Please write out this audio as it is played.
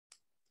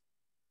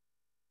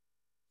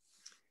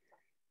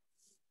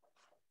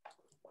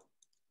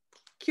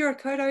Kia ora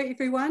koutou,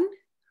 everyone.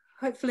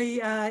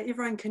 Hopefully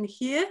everyone can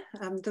hear.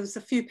 There's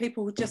a few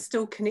people just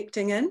still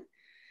connecting in.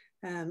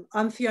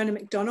 I'm Fiona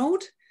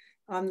McDonald.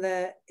 I'm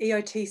the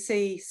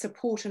EOTC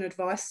Support and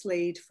Advice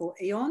Lead for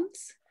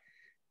EONS.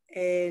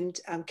 And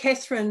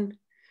Catherine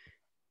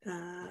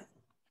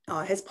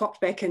has popped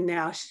back in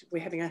now.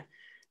 We're having a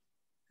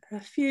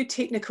few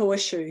technical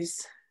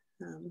issues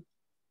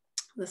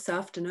this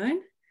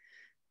afternoon.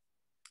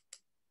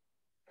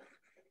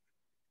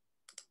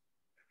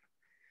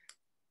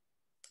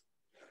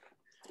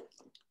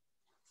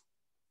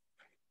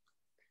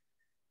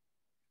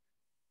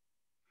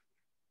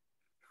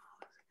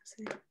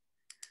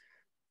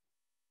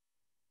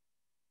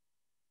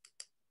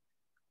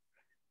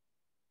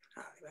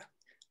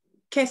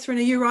 Catherine,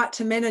 are you right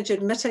to manage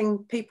admitting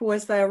people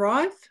as they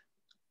arrive?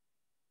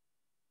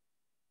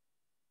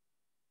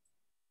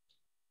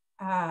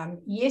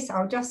 Yes,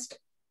 I'll just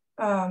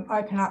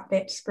open up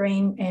that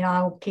screen and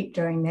I'll keep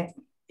doing that.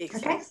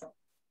 Excellent. Okay.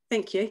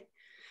 Thank you.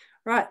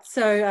 Right,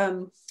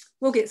 so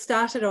we'll get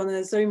started on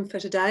the Zoom for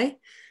today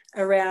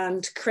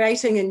around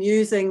creating and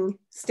using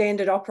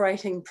standard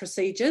operating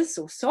procedures,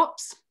 or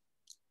SOPs.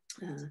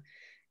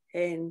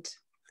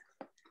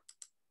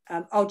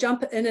 I'll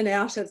jump in and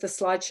out of the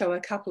slideshow a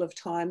couple of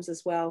times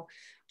as well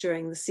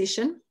during the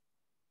session.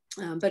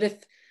 But if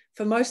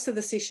for most of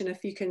the session,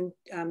 if you can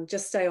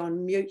just stay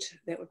on mute,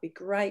 that would be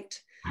great.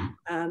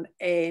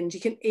 And you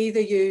can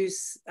either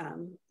use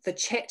the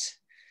chat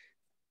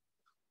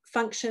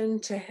function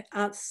to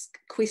ask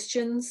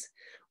questions,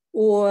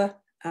 or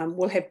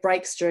we'll have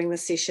breaks during the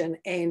session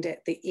and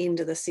at the end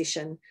of the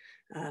session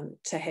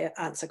to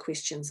answer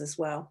questions as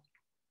well.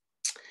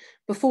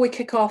 Before we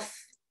kick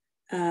off,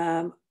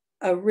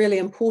 a really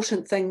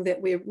important thing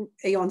that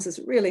EONS is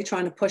really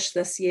trying to push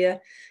this year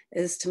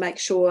is to make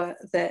sure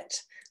that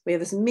we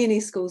have as many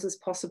schools as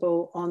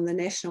possible on the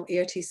National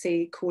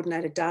EOTC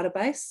Coordinated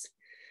Database.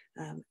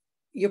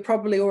 You're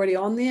probably already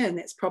on there, and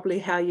that's probably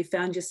how you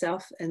found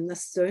yourself in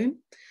this Zoom.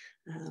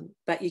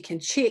 But you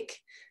can check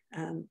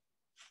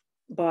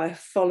by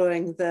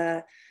following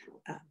the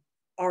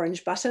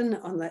orange button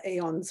on the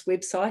EONS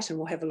website, and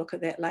we'll have a look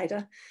at that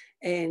later.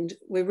 And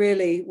we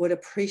really would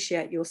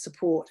appreciate your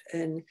support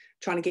in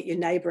trying to get your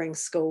neighbouring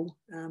school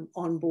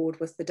on board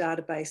with the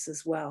database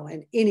as well,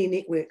 and any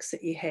networks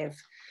that you have.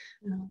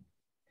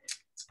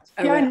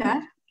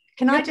 Fiona,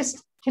 can I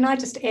just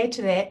add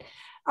to that?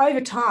 Over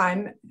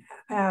time,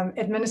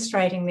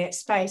 administrating that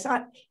space,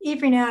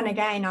 every now and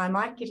again, I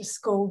might get a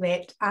school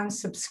that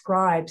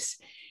unsubscribes.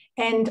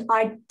 And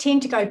I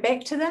tend to go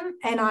back to them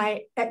and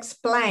I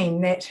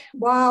explain that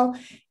while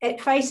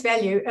at face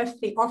value, if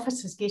the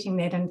office is getting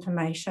that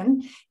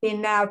information,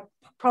 then they're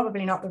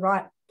probably not the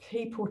right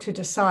people to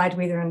decide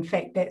whether in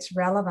fact that's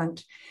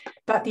relevant.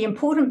 But the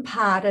important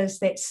part is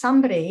that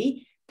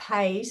somebody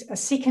pays a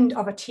second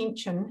of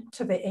attention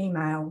to the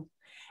email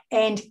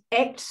and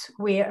acts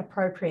where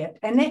appropriate.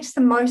 And that's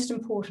the most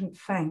important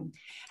thing.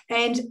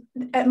 And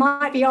it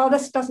might be, oh,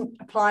 this doesn't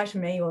apply to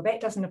me, or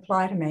that doesn't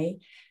apply to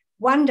me.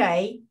 One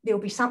day there'll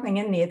be something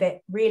in there that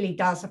really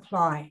does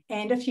apply.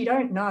 And if you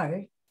don't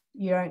know,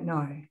 you don't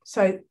know.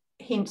 So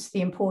hence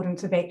the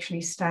importance of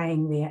actually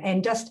staying there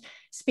and just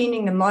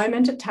spending the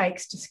moment it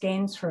takes to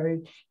scan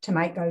through to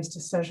make those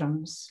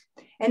decisions.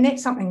 And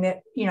that's something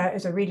that, you know,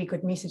 is a really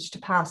good message to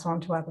pass on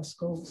to other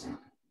schools.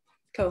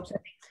 Cool. So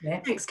thanks for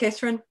that. Thanks,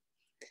 Catherine.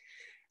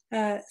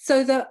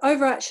 So the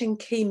overarching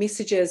key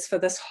messages for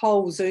this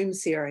whole Zoom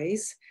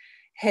series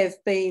have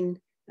been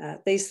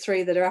these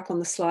three that are up on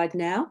the slide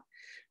now.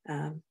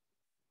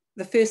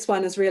 The first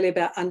one is really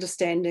about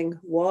understanding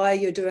why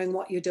you're doing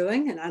what you're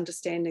doing and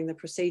understanding the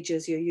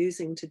procedures you're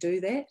using to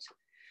do that.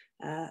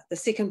 The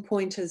second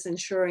point is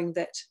ensuring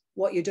that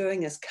what you're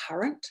doing is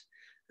current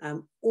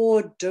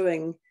or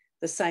doing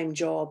the same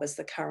job as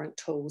the current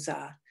tools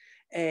are.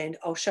 And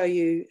I'll show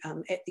you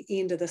at the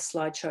end of this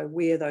slideshow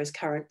where those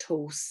current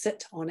tools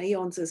sit on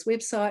EONS's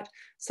website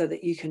so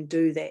that you can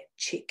do that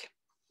check.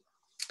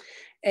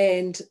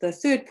 And the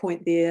third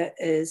point there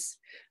is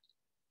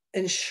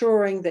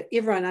ensuring that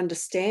everyone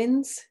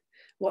understands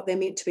what they're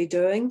meant to be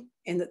doing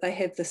and that they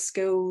have the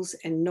skills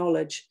and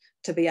knowledge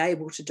to be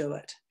able to do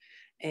it.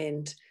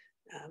 And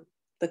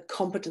the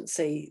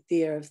competency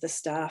there of the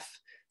staff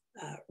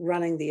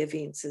running the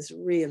events is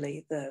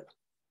really the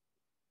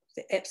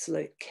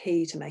absolute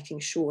key to making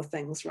sure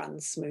things run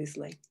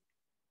smoothly.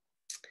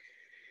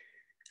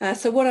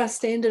 So what are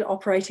standard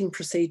operating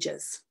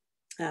procedures?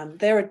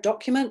 They're a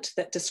document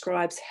that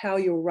describes how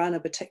you'll run a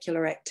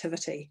particular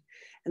activity,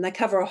 and they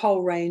cover a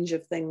whole range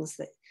of things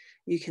that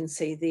you can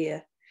see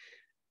there.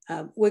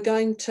 We're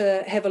going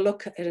to have a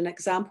look at an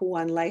example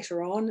one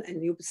later on,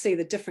 and you'll see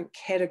the different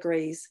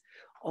categories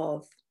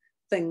of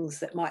things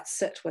that might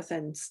sit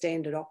within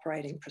standard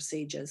operating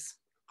procedures.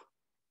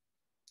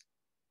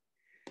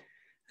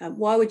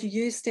 Why would you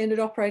use standard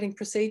operating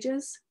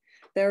procedures?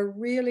 They're a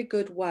really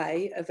good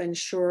way of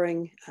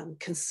ensuring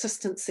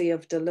consistency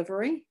of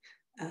delivery,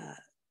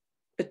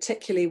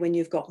 particularly when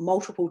you've got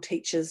multiple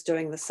teachers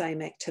doing the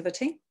same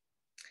activity.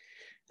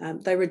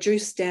 They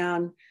reduce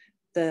down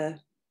the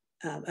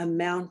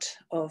amount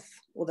of,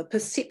 or the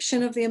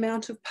perception of the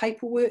amount of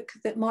paperwork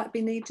that might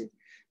be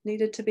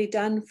needed to be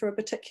done for a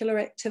particular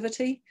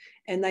activity.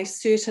 And they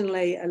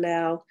certainly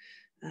allow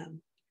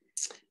and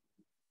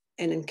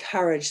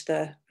encourage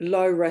the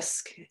low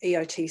risk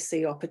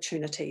EOTC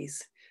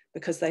opportunities,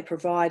 because they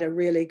provide a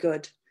really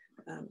good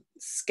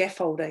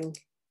scaffolding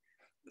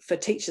for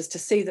teachers to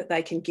see that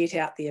they can get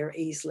out there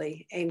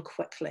easily and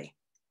quickly.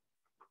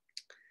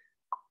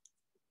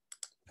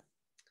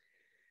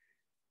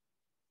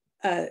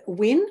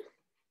 When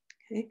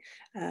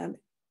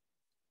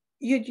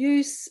you'd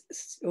use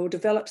or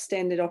develop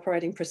standard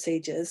operating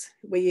procedures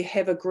where you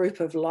have a group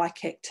of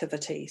like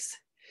activities.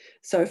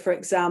 So for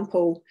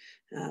example,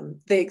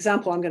 the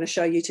example I'm going to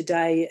show you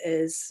today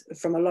is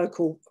from a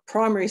local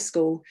primary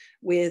school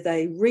where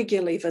they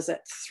regularly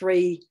visit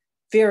 3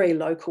 very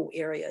local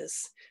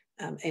areas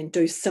and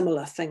do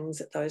similar things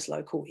at those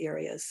local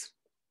areas.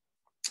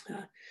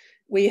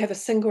 We have a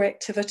single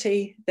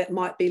activity that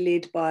might be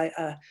led by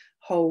a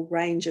whole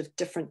range of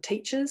different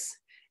teachers,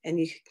 and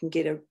you can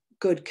get a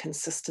good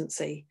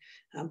consistency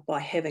by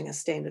having a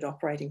standard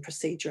operating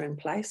procedure in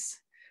place.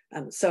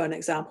 So an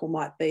example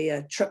might be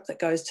a trip that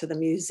goes to the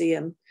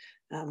museum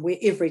where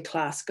every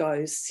class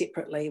goes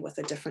separately with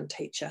a different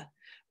teacher,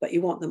 but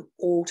you want them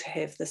all to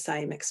have the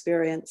same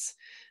experience.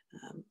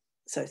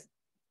 So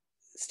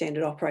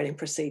standard operating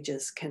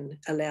procedures can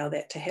allow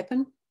that to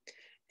happen.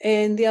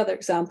 And the other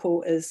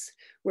example is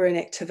where an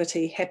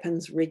activity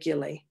happens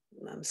regularly.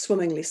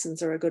 Swimming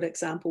lessons are a good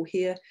example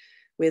here,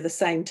 where the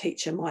same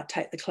teacher might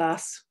take the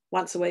class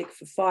once a week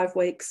for 5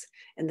 weeks,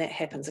 and that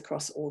happens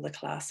across all the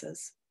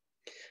classes.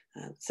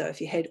 So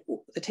if you had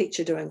the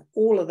teacher doing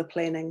all of the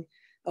planning,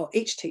 or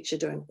each teacher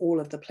doing all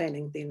of the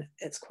planning, then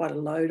it's quite a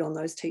load on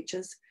those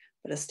teachers.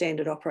 But a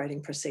standard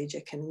operating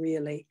procedure can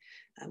really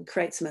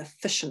create some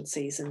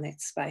efficiencies in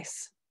that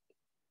space.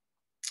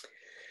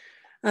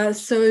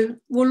 So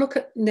we'll look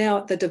at now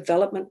at the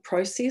development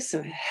process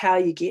and how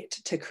you get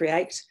to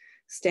create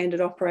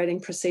standard operating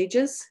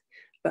procedures.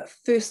 But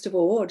first of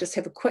all, I'll just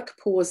have a quick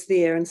pause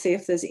there and see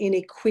if there's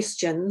any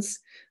questions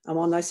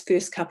on those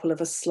first couple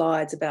of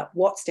slides about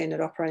what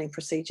standard operating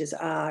procedures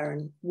are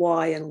and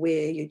why and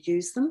where you'd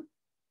use them.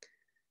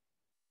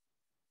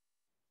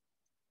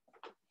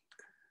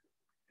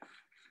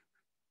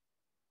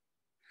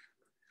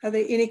 Are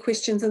there any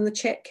questions in the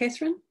chat,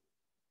 Catherine?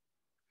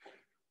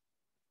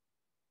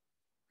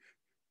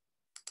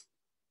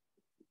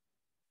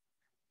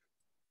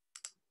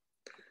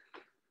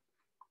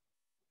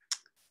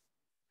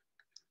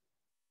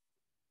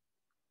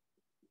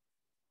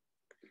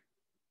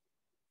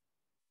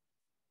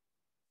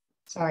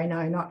 Sorry,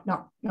 no,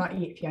 not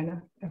yet,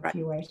 Fiona. Right.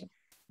 You waiting.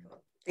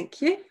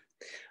 Thank you.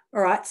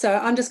 All right, so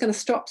I'm just going to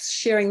stop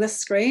sharing this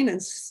screen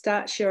and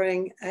start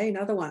sharing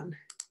another one.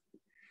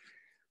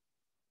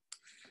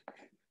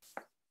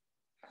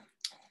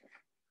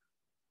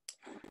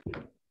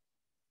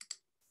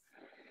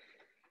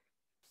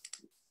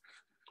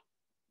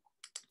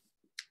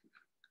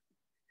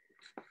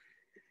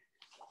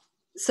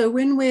 So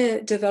when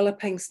we're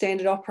developing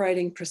standard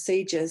operating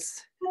procedures,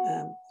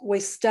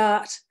 we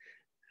start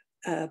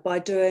by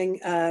doing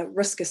a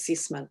risk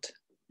assessment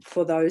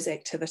for those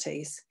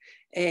activities.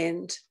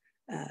 And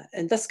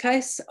in this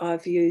case,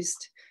 I've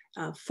used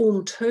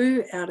Form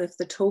 2 out of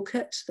the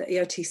toolkit, the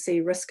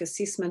EOTC Risk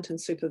Assessment and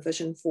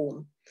Supervision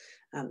Form.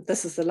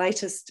 This is the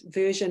latest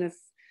version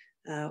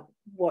of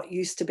what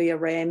used to be a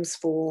RAMS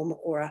form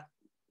or a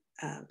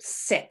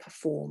SAP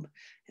form.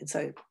 And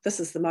so this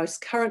is the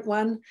most current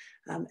one.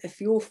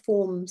 If your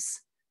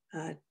forms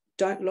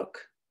don't look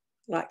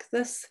like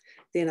this,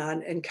 then I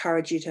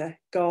encourage you to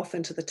go off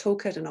into the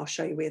toolkit, and I'll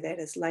show you where that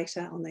is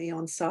later on the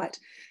EON site,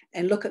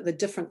 and look at the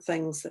different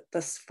things that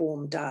this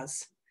form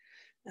does.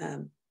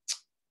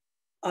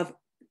 I've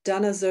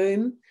done a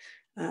Zoom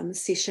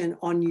session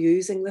on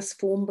using this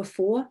form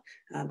before.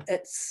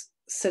 It's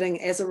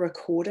sitting as a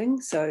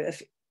recording, so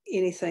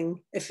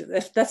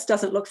if this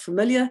doesn't look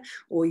familiar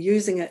or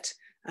using it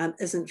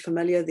isn't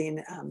familiar,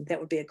 then that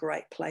would be a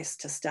great place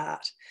to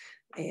start.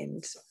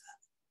 And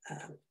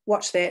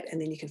watch that,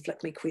 and then you can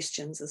flick me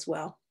questions as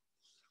well.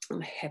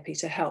 I'm happy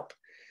to help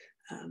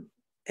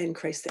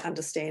increase the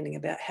understanding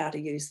about how to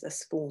use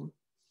this form.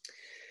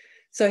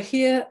 So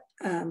here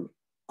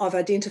I've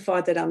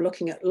identified that I'm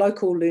looking at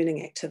local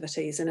learning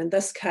activities, and in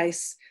this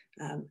case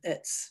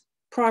it's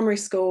primary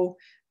school,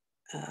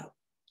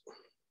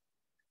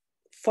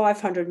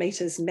 500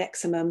 metres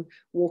maximum,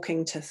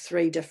 walking to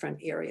 3 different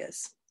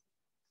areas.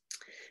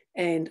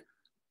 And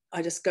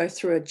I just go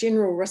through a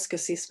general risk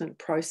assessment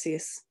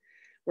process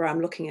where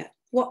I'm looking at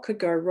what could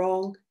go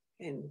wrong,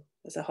 and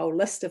there's a whole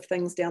list of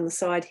things down the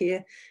side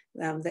here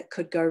that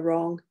could go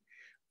wrong,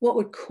 what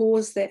would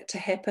cause that to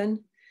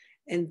happen,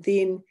 and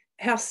then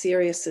how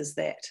serious is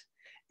that.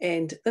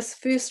 And this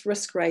first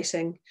risk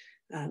rating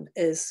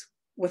is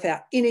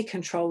without any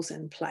controls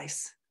in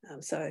place.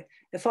 So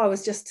if I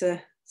was just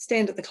to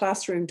stand at the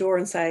classroom door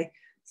and say,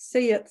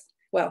 see it,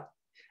 well,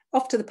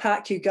 off to the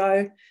park you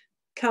go,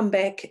 come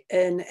back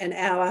in an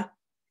hour,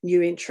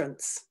 new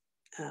entrance.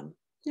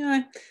 you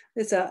know,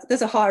 there's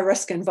a high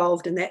risk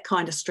involved in that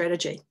kind of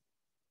strategy.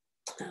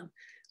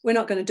 We're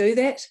not going to do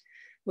that.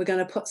 We're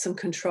going to put some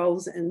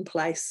controls in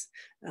place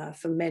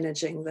for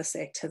managing this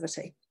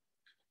activity.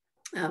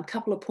 A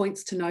couple of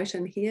points to note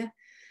in here.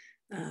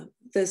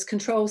 There's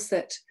controls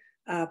that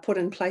are put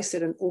in place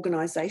at an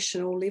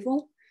organisational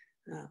level,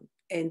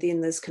 and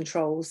then there's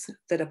controls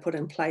that are put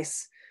in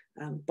place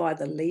by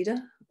the leader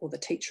or the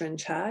teacher in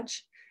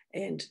charge,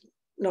 and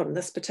not in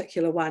this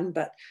particular one,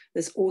 but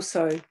there's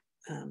also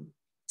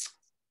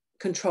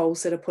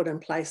controls that are put in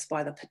place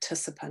by the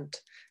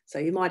participant. So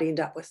you might end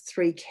up with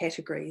 3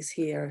 categories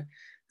here.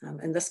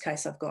 In this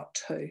case, I've got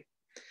 2.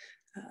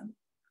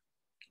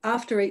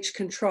 After each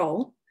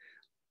control,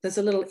 there's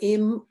a little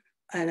M,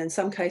 and in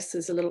some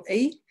cases a little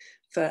E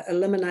for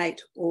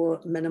eliminate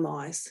or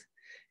minimise.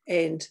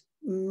 And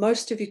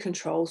most of your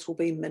controls will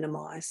be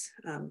minimise.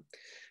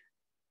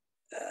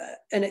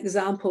 An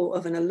example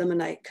of an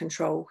eliminate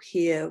control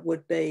here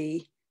would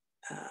be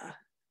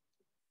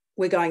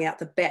we're going out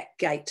the back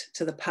gate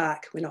to the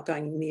park. We're not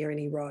going near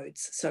any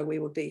roads. So we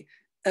would be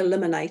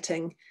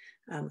eliminating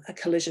a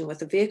collision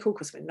with a vehicle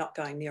because we're not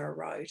going near a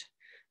road.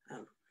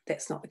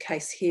 That's not the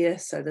case here,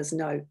 so there's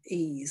no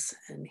ease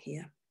in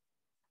here.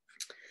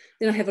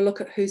 Then I have a look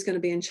at who's going to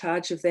be in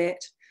charge of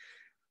that.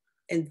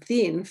 And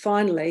then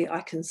finally, I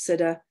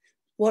consider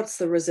what's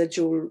the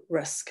residual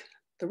risk,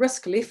 the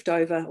risk left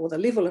over, or the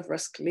level of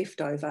risk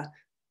left over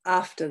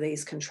after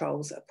these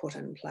controls are put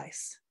in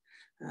place.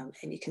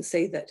 And you can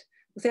see that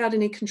without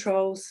any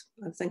controls,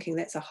 I'm thinking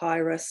that's a high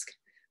risk.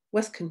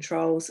 With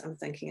controls, I'm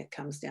thinking it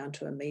comes down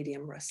to a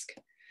medium risk.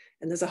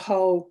 And there's a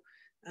whole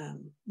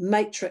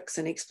matrix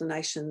and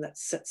explanation that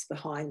sits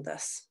behind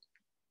this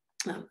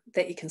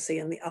that you can see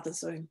in the other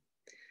Zoom.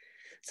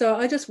 So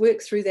I just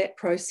work through that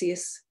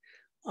process,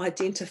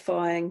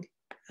 identifying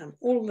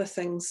all the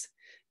things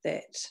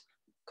that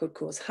could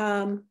cause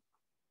harm,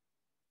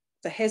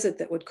 the hazard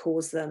that would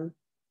cause them,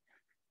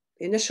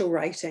 the initial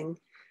rating,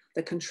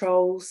 the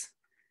controls,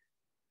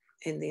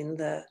 and then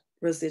the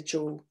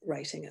residual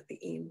rating at the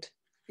end.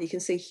 You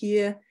can see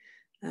here,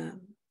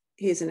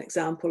 here's an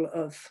example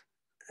of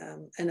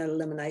an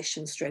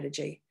elimination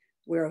strategy.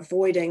 We're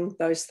avoiding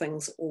those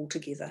things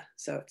altogether.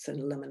 So it's an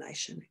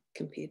elimination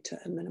compared to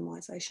a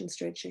minimisation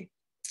strategy.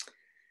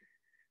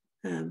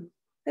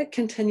 It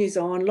continues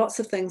on, lots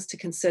of things to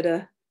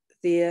consider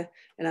there.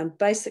 And I'm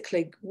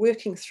basically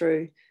working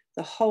through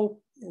the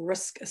whole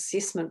risk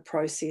assessment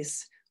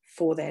process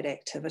for that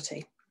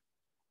activity.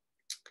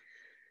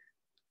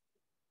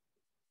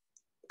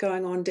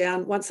 Going on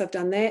down, once I've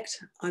done that,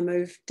 I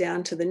move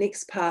down to the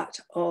next part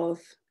of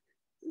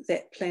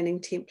that planning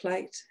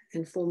template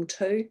in Form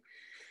 2.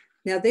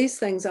 Now these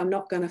things I'm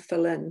not going to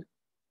fill in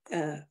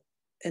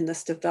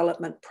this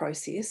development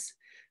process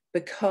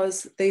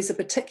because these are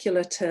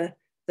particular to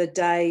the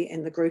day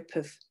and the group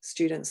of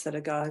students that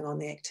are going on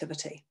the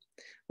activity.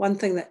 One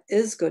thing that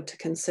is good to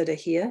consider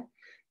here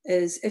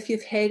is if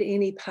you've had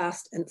any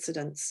past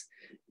incidents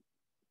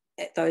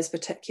at those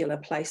particular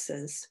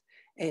places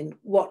and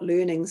what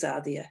learnings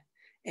are there,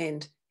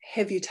 and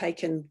have you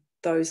taken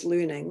those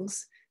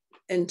learnings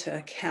into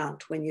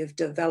account when you've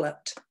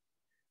developed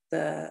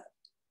the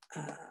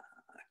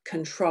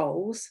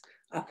controls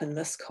up in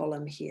this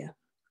column here.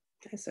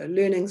 Okay, so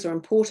learnings are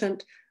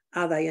important.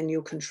 Are they in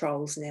your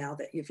controls now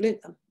that you've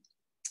learnt them?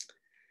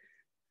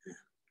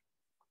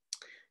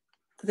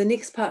 The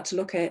next part to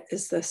look at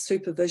is the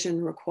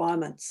supervision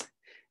requirements.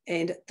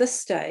 And at this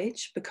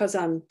stage, because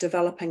I'm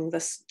developing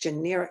this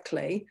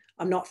generically,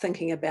 I'm not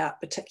thinking about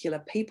particular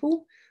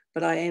people,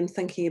 but I am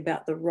thinking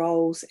about the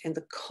roles and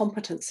the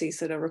competencies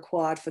that are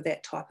required for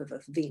that type of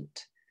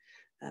event.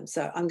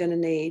 So I'm going to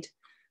need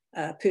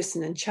a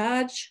person in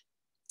charge.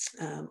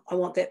 I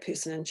want that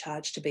person in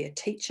charge to be a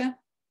teacher.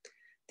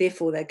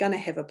 Therefore, they're going to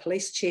have a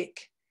police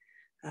check.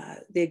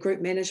 Their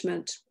group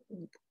management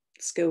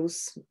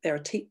skills, they're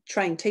a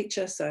trained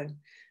teacher, so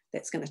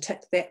that's going to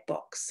tick that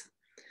box.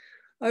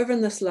 Over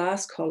in this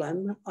last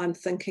column, I'm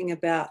thinking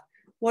about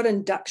what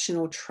induction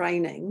or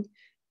training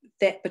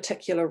that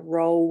particular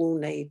role will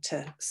need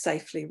to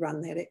safely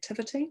run that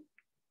activity.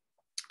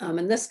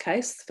 In this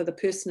case, for the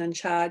person in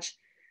charge,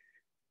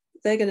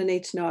 they're going to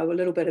need to know a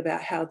little bit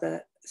about how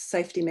the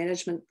safety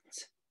management,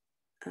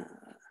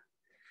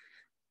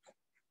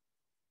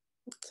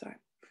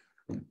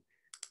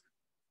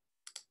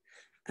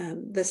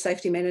 the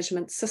safety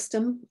management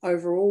system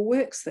overall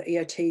works, the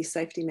EOT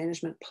safety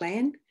management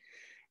plan,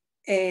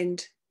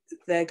 and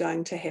they're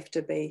going to have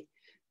to be,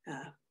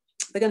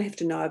 they're going to have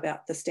to know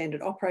about the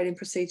standard operating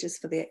procedures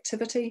for the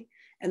activity,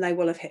 and they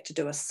will have had to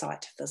do a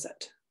site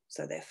visit,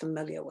 so they're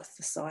familiar with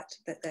the site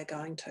that they're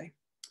going to.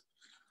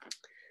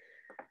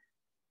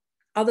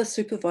 Other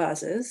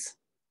supervisors,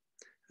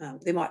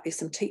 there might be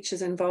some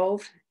teachers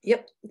involved.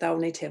 Yep, they'll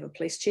need to have a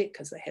police check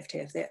because they have to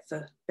have that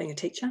for being a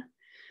teacher.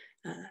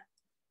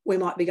 We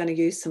might be going to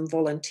use some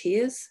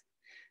volunteers.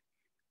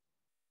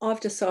 I've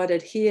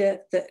decided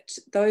here that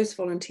those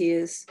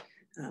volunteers,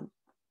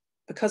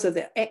 because of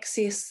their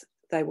access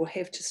they will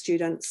have to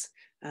students,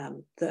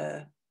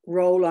 the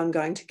role I'm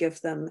going to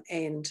give them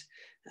and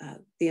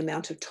the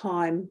amount of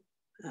time.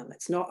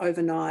 It's not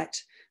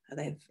overnight.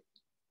 They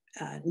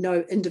have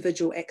no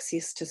individual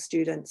access to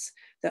students,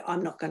 that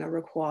I'm not going to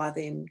require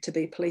them to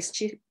be police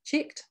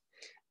checked.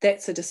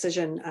 That's a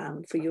decision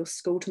for your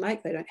school to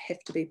make. They don't have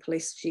to be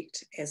police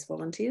checked as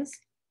volunteers.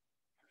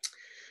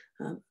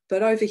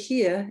 But over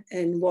here,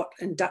 in what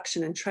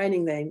induction and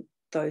training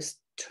those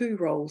two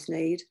roles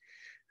need,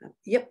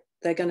 yep,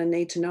 they're going to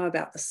need to know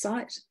about the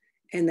site,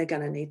 and they're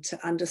going to need to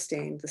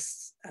understand the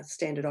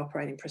standard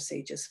operating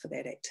procedures for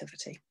that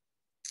activity.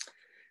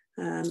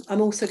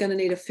 I'm also going to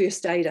need a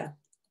first aider.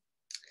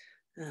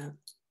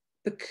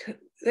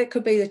 That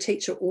could be the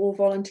teacher or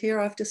volunteer,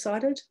 I've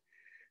decided.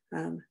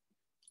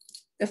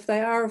 If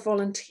they are a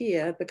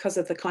volunteer, because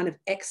of the kind of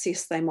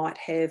access they might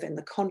have and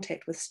the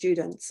contact with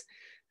students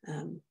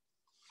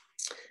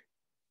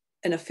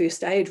in a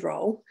first aid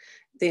role,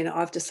 then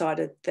I've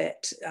decided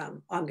that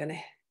I'm going to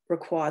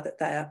require that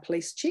they are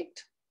police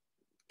checked.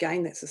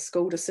 Again, that's a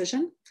school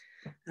decision.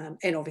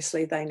 And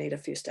obviously they need a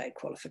first aid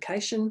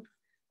qualification.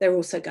 They're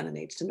also going to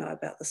need to know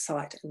about the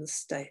site and the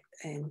state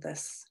and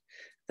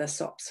the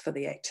SOPs for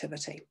the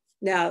activity.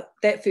 Now,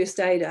 that first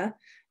aider,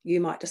 you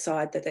might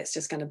decide that that's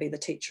just going to be the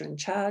teacher in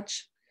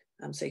charge.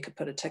 So you could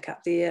put a tick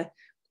up there,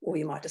 or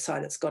you might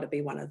decide it's got to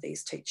be one of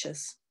these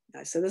teachers.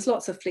 So there's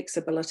lots of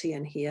flexibility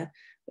in here,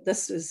 but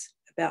this is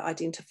about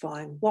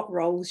identifying what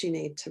roles you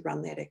need to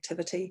run that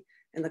activity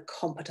and the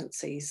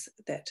competencies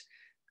that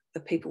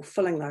the people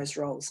filling those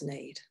roles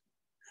need.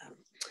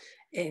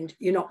 And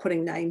you're not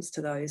putting names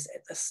to those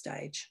at this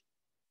stage.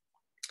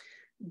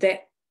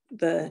 That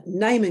the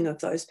naming of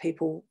those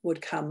people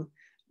would come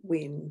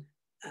when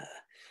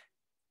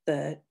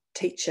the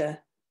teacher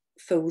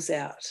fills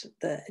out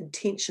the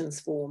intentions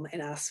form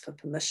and asks for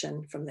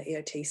permission from the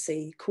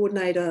EOTC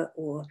coordinator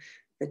or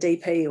the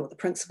DP or the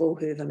principal,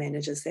 whoever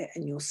manages that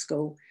in your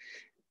school.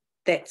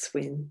 That's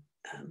when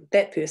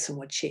that person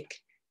would check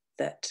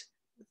that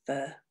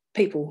the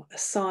people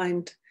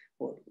assigned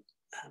or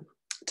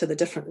to the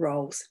different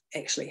roles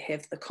actually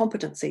have the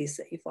competencies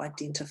that you've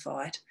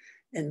identified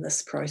in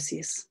this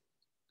process.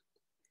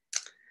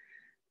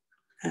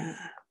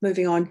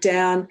 Moving on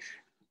down,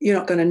 you're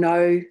not going to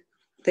know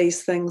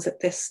these things at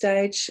this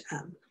stage,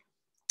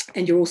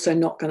 and you're also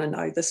not going to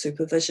know the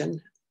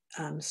supervision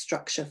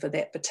structure for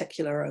that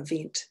particular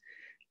event,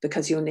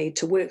 because you'll need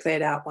to work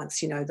that out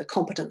once you know the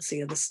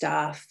competency of the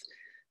staff,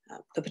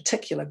 the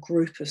particular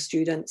group of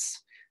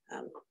students.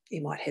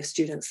 You might have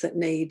students that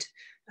need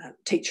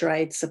teacher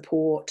aid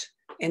support,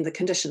 and the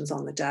conditions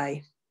on the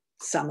day,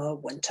 summer,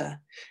 winter,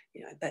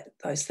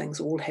 those things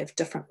all have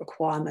different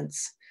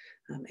requirements,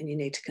 and you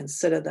need to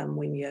consider them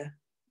when you're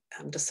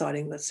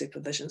deciding the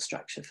supervision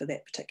structure for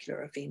that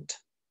particular event.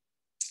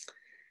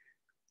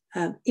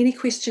 Any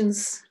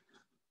questions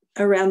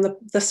around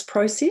this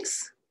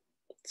process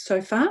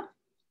so far?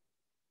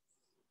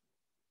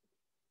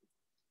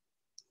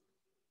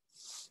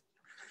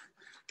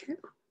 Okay.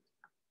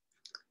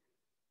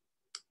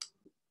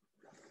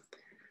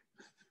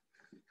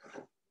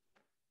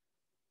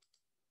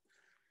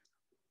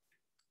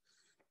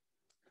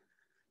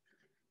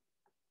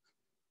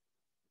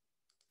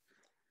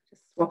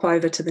 Swap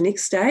over to the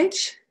next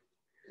stage.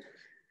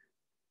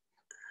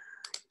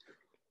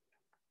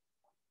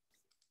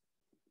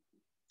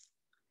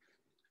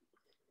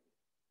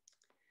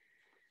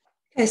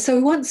 Okay, so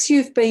once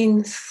you've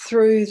been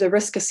through the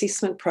risk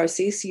assessment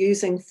process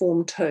using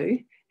Form 2,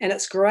 and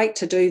it's great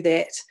to do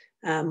that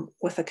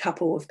with a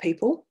couple of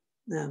people,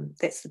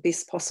 that's the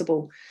best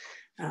possible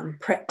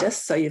practice.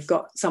 So you've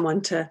got someone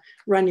to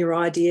run your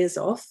ideas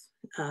off,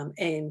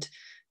 and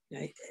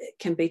it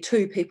can be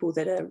two people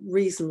that are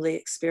reasonably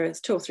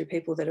experienced, 2 or 3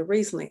 people that are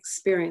reasonably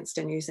experienced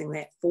in using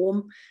that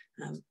form.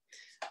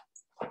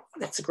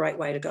 That's a great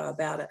way to go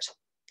about it.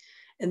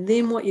 And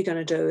then what you're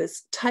going to do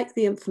is take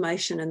the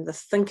information and the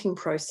thinking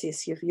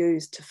process you've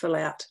used to fill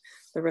out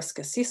the risk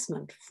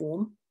assessment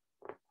form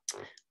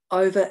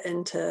over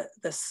into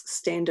this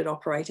standard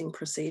operating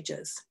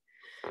procedures.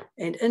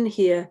 And in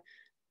here,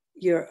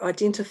 you're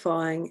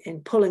identifying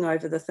and pulling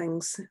over the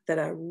things that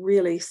are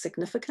really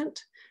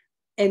significant,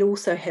 and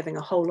also having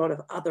a whole lot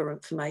of other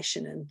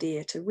information in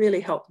there to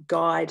really help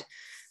guide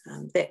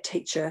that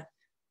teacher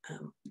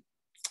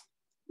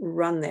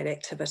run that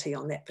activity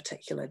on that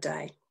particular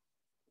day.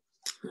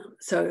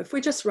 So if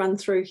we just run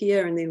through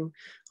here, and then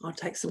I'll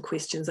take some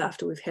questions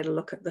after we've had a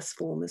look at this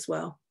form as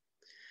well.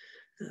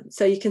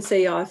 So you can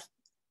see I've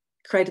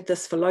created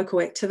this for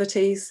local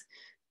activities,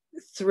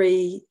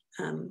 3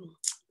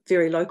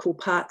 very local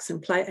parks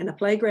and a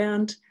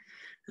playground.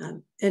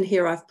 In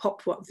here I've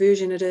popped what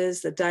version it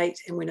is, the date,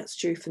 and when it's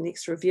due for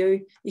next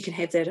review. You can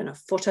have that in a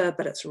footer,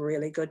 but it's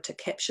really good to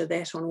capture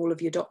that on all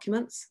of your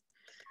documents.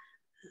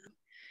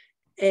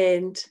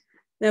 And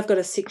now I've got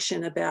a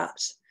section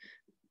about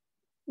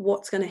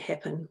what's going to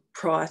happen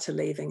prior to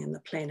leaving in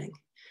the planning.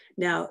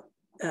 Now,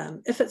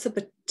 if it's a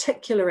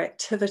particular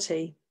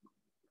activity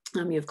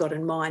you've got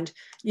in mind,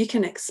 you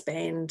can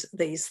expand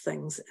these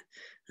things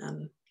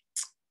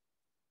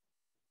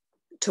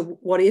to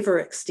whatever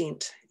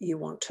extent you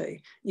want to.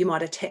 You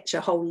might attach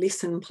a whole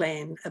lesson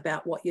plan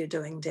about what you're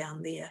doing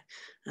down there,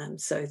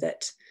 so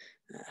that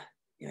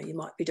you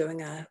might be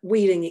doing a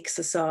weeding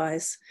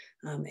exercise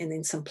and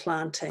then some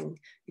planting.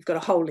 You've got a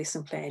whole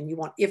lesson plan. You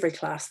want every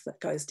class that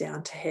goes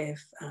down to have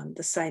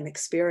the same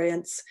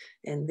experience,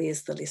 and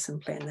there's the lesson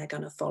plan they're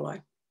going to follow.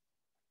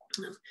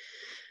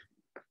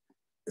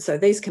 So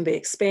these can be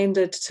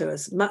expanded to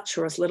as much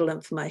or as little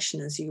information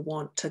as you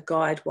want to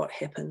guide what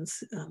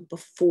happens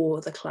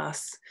before the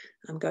class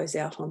goes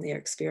out on their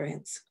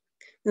experience.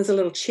 There's a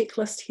little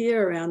checklist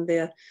here around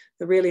the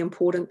really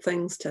important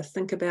things to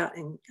think about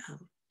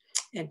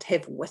and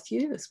have with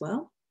you as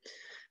well.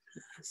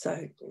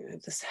 So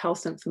this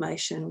health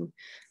information,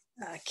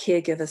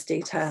 caregivers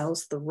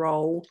details, the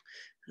role,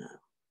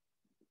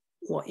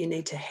 what you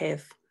need to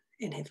have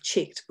and have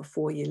checked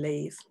before you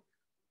leave.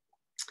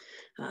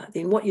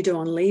 Then what you do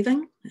on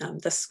leaving.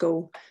 This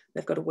school,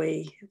 they've got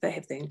they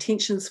have the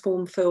intentions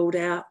form filled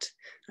out.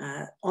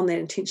 On that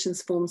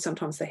intentions form,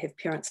 sometimes they have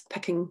parents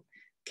picking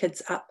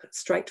kids up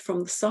straight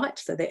from the site,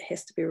 so that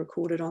has to be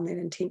recorded on that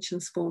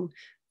intentions form.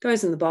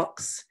 Goes in the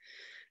box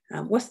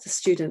with the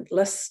student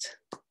list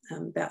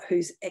about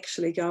who's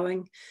actually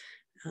going,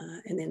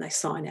 and then they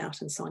sign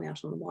out on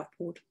the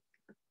whiteboard.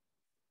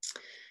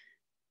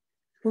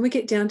 When we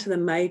get down to the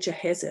major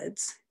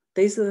hazards,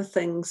 these are the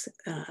things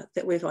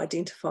that we've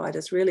identified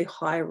as really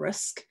high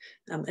risk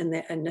in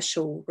that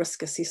initial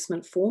risk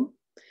assessment form.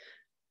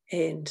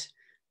 And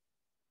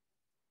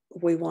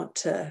we want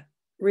to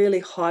really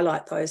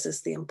highlight those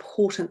as the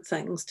important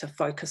things to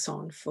focus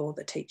on for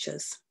the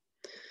teachers.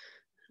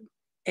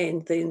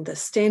 And then the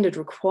standard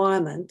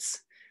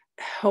requirements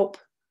help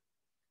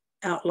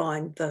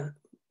outline the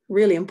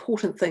really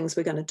important things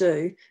we're going to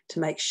do to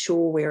make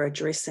sure we're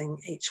addressing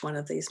each one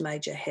of these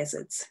major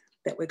hazards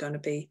that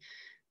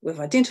we've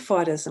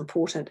identified as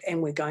important,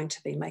 and we're going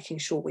to be making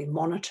sure we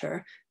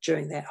monitor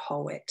during that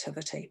whole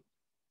activity.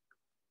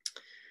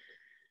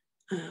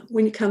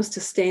 When it comes to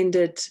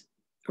standard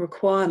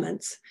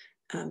requirements,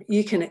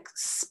 you can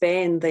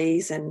expand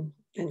these and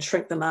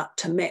shrink them up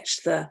to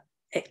match the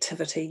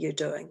activity you're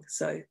doing.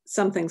 So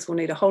some things will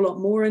need a whole lot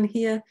more in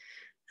here,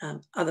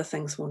 other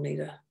things will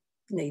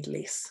need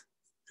less.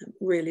 It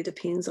really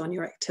depends on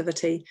your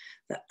activity,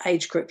 the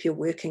age group you're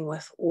working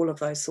with, all of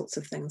those sorts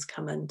of things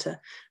come into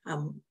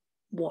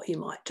what you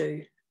might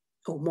do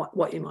or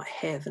what you might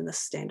have in the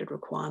standard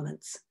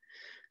requirements.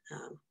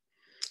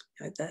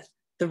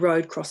 The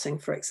road crossing,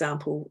 for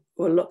example,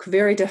 will look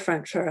very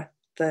different for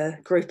the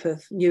group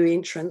of new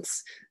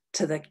entrants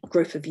to the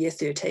group of year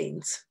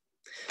 13s.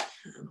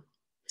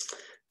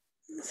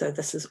 So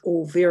this is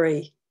all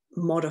very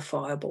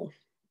modifiable.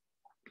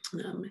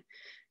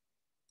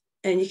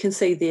 And you can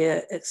see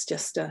there, it's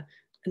just a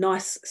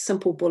nice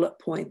simple bullet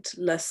point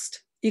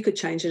list. You could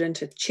change it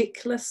into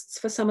checklists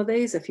for some of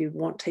these if you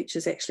want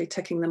teachers actually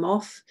ticking them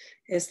off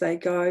as they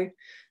go,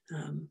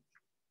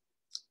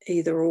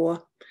 either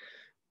or.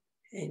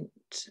 And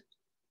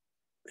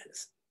it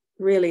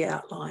really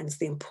outlines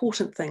the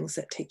important things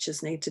that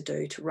teachers need to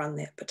do to run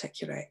that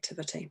particular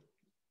activity.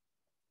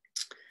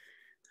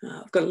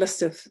 I've got a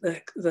list of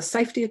the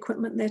safety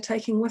equipment they're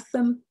taking with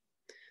them,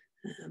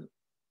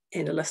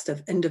 and a list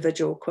of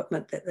individual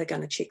equipment that they're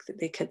going to check that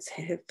their kids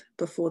have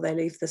before they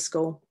leave the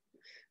school.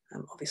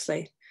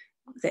 Obviously,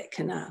 that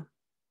can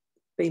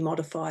be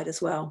modified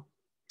as well.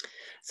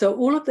 So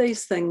all of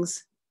these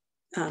things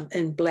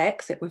in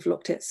black that we've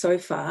looked at so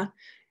far,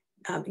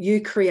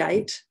 you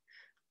create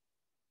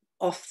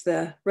off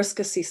the risk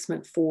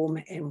assessment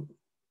form,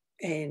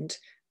 and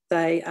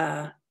they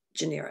are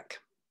generic.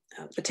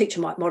 The teacher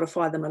might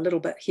modify them a little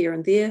bit here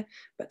and there,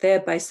 but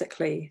they're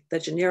basically the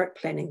generic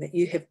planning that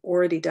you have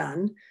already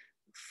done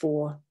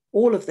for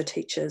all of the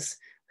teachers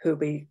who will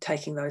be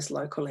taking those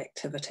local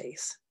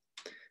activities.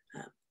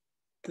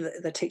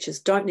 The teachers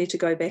don't need to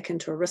go back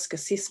into a risk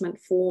assessment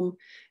form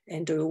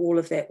and do all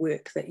of that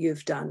work that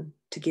you've done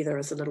together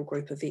as a little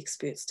group of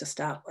experts to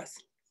start with.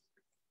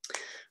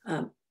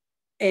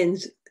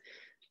 And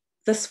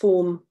this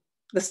form,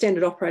 the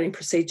standard operating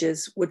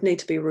procedures, would need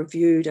to be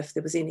reviewed if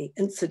there was any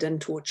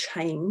incident or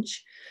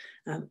change.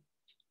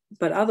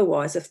 But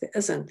otherwise, if there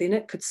isn't, then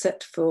it could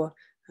sit for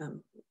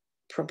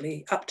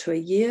probably up to a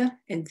year,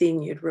 and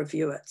then you'd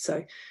review it.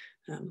 So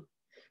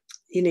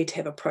you need to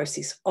have a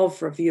process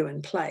of review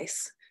in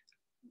place,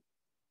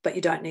 but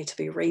you don't need to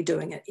be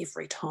redoing it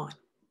every time.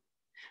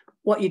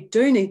 What you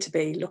do need to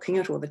be looking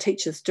at, or the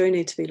teachers do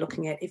need to be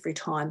looking at every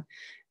time,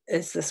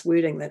 is this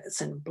wording that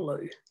it's in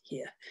blue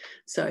here.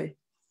 So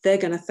they're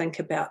going to think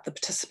about the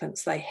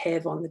participants they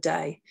have on the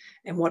day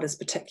and what is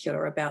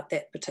particular about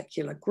that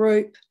particular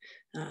group.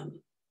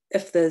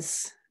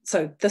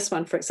 So this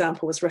one, for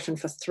example, was written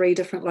for 3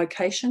 different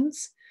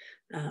locations,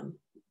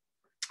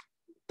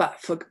 but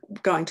for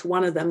going to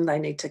one of them, they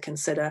need to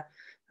consider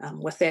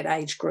with that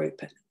age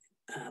group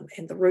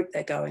and the route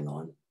they're going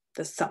on,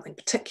 there's something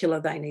particular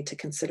they need to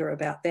consider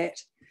about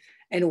that.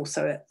 And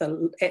also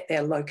at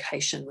their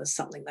location, there's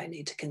something they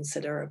need to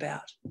consider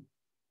about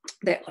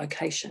that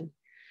location.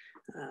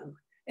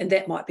 And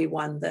that might be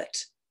one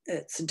that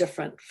it's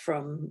different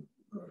from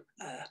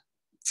a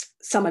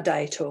summer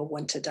day to a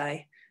winter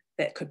day.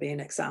 That could be an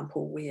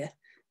example where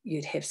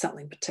you'd have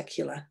something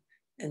particular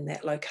in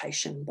that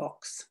location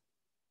box.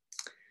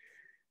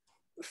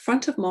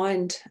 Front of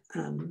mind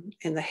and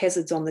the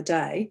hazards on the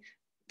day,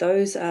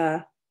 those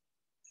are,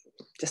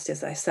 just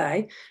as they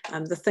say,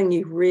 the thing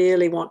you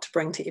really want to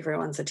bring to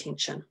everyone's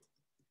attention.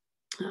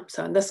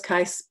 So in this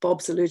case,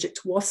 Bob's allergic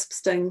to wasp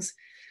stings.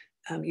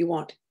 You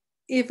want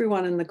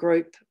everyone in the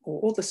group, or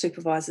all the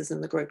supervisors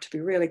in the group, to be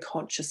really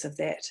conscious of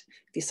that.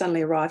 If you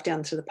suddenly arrive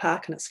down to the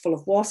park and it's full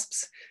of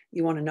wasps,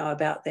 you want to know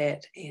about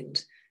that,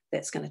 and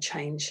that's going to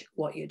change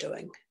what you're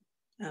doing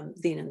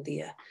then and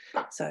there.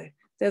 So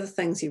they're the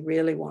things you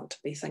really want to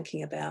be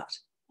thinking about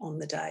on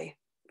the day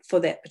for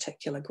that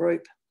particular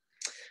group.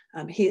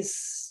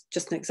 Here's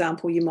just an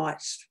example. You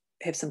might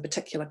have some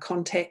particular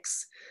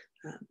contacts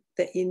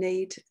that you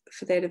need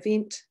for that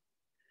event.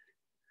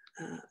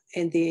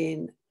 And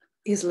then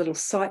here's a little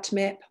site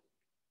map.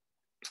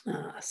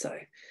 So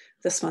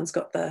this one's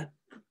got the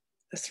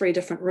 3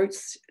 different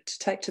routes to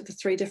take to the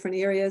 3 different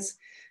areas.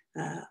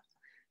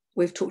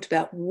 We've talked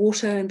about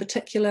water in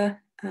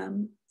particular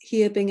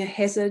here being a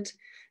hazard.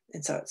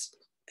 And so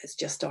it's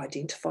just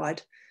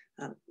identified.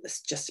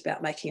 It's just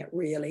about making it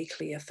really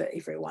clear for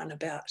everyone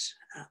about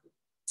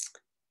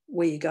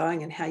where you're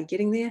going and how you're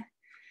getting there.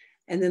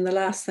 And then the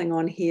last thing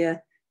on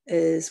here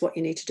is what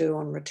you need to do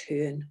on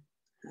return.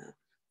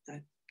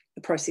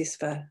 The process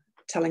for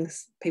telling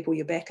people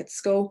you're back at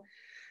school.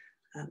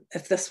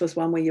 If this was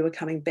one where you were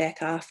coming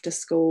back after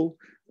school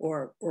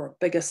or a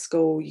bigger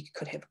school, you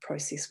could have a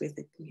process where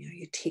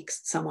you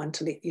text someone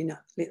to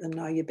let them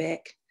know you're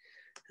back.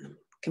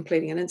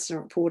 Completing an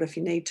incident report if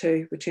you need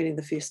to, returning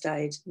the first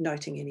aid,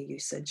 noting any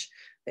usage.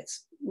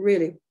 That's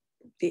really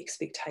the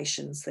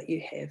expectations that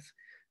you have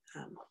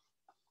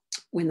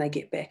when they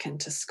get back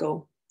into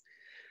school.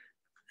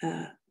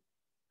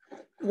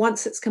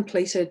 Once it's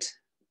completed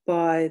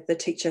by the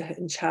teacher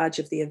in charge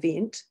of the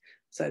event,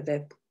 so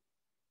they've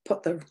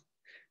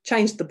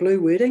changed the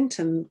blue wording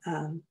to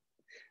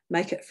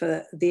make it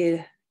for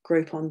their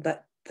group on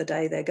the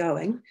day they're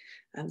going,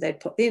 they'd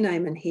put their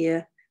name in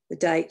here, the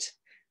date.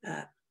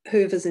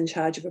 Whoever's in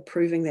charge of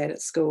approving that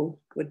at school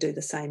would do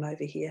the same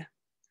over here,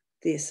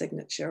 their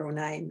signature or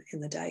name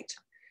and the date.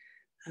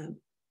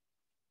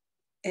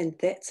 And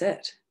that's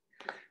it.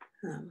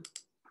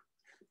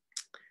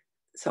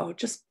 So I'll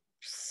just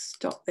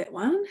stop that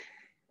one.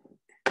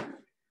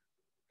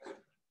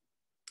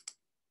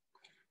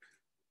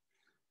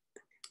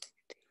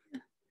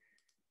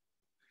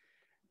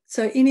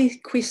 So any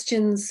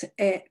questions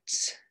at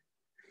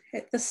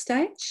this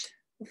stage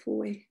before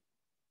we?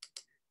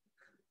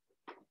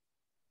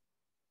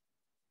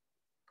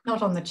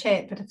 Not on the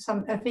chat, but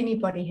if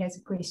anybody has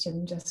a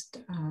question, just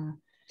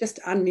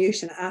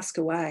unmute and ask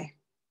away.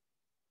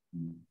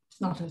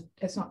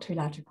 It's not too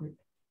large a group.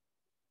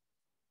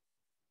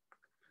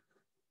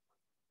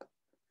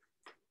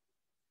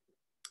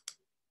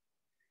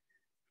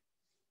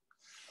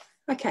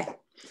 Okay.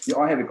 Yeah,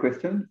 I have a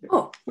question.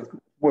 Oh.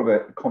 More of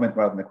a comment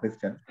rather than a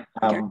question.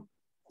 Okay.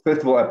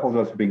 First of all, I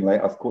apologise for being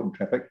late. I was caught in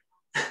traffic,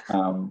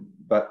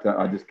 but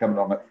I just come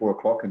along at 4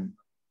 o'clock and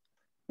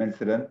managed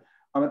to sit in.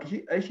 I'm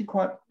actually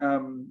quite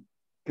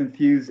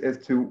confused as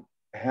to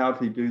how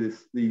to do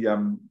this.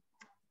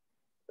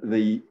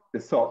 The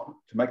SOP,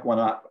 to make one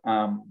up.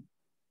 A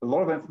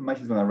lot of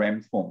information is on the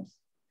RAMS forms.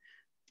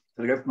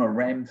 So to go from a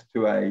RAMS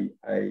to a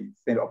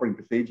standard operating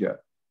procedure,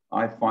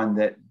 I find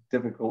that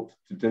difficult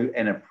to do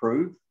and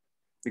approve,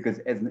 because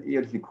as an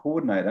ELT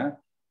coordinator,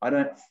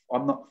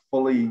 I'm not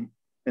fully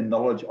in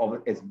knowledge of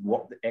it as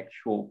what the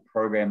actual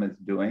program is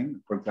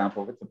doing. For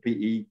example, if it's a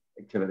PE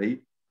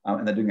activity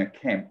and they're doing a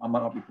camp, I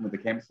might not be familiar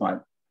with the campsite,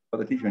 but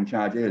the teacher in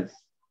charge is.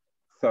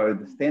 So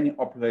the standing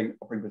operating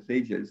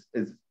procedures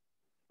is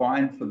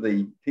fine for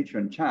the teacher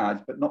in charge,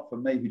 but not for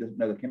me who doesn't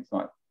know the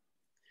campsite.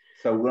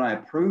 So when I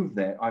approve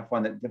that, I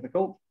find that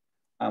difficult,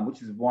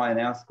 which is why in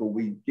our school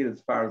we get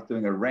as far as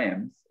doing a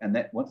RAMS, and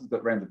that once it's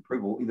got RAMS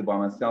approval, either by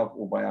myself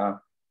or by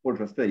our board of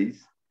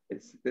trustees,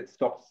 it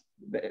stops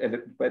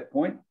at that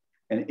point.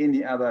 And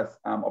any other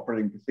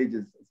operating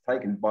procedures is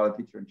taken by the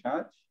teacher in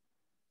charge.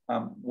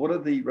 What are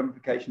the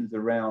ramifications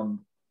around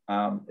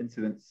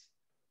incidents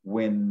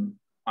when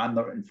I'm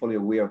not fully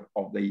aware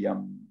of the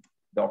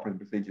operating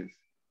procedures?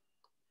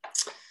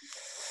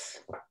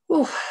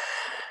 Oh,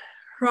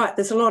 right,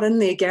 there's a lot in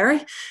there,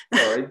 Gary.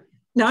 Sorry.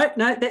 No,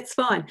 that's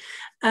fine.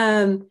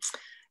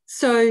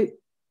 So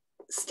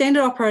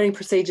standard operating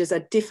procedures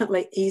are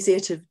definitely easier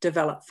to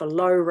develop for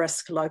low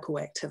risk local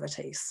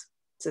activities.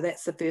 So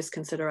that's the first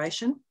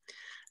consideration.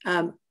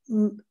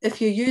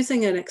 If you're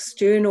using an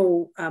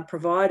external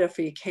provider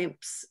for your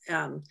camps,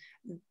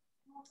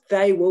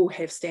 they will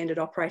have standard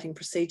operating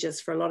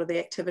procedures for a lot of the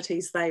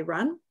activities they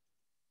run.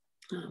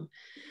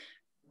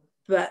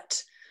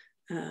 But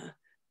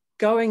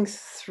going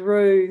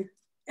through,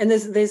 and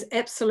there's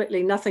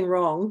absolutely nothing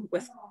wrong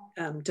with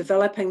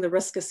developing the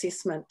risk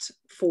assessment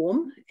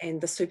form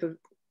and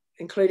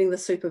including the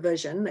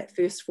supervision, that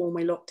first form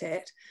we looked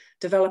at,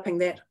 developing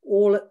that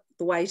all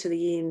the way to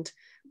the end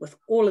with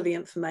all of the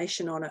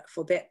information on it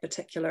for that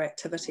particular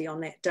activity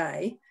on that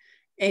day,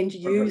 and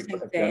using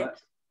that.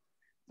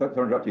 Sorry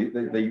to interrupt you.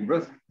 The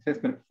risk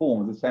assessment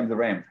form is the same as the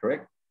RAMS,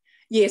 correct?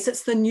 Yes,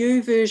 it's the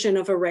new version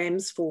of a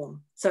RAMS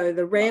form. So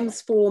the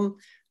RAMS form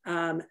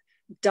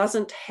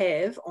doesn't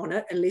have on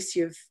it, unless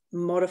you've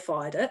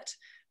modified it,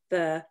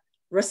 the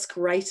risk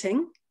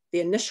rating, the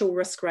initial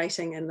risk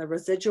rating and the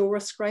residual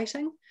risk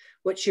rating,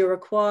 which you're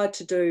required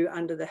to do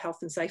under the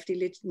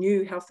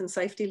new health and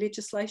safety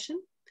legislation.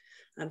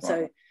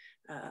 So,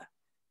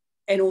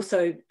 and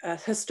also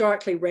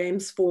historically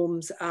RAMS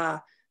forms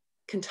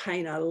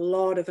contain a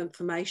lot of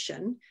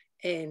information,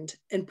 and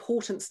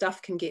important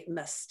stuff can get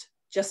missed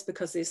just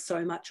because there's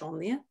so much on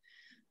there.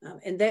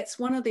 And that's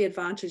one of the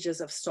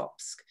advantages of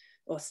SOPs,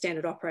 or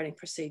standard operating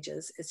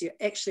procedures, is you're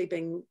actually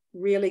being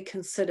really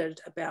considered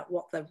about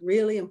what the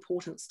really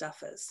important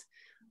stuff is,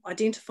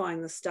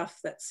 identifying the stuff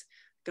that's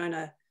going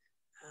to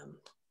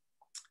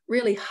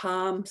really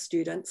harm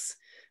students,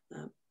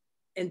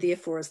 and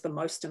therefore is the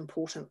most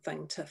important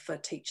thing for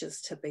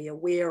teachers to be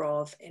aware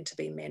of and to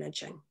be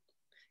managing.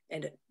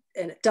 And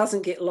it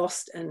doesn't get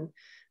lost in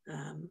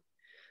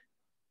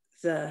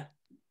the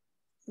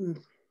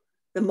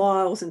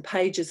miles and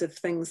pages of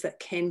things that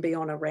can be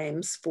on a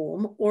RAMS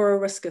form or a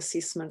risk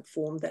assessment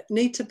form that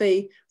need to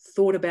be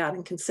thought about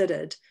and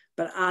considered,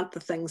 but aren't the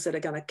things that are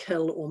going to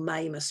kill or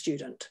maim a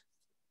student.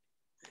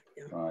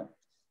 Right.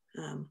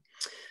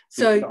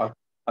 So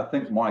I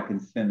think my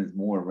concern is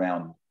more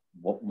around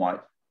what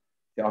might,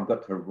 I've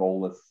got to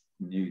roll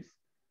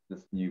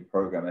this new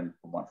program in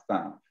for my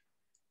staff,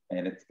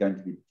 and it's going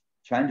to be,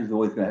 change is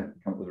always going to have to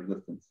come with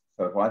resistance.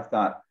 So if I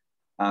start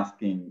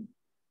asking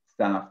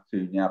staff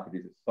to now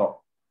produce a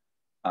SOP,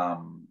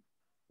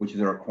 which is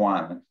a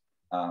requirement,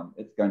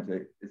 it's going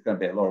to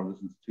be a lot of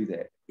resistance to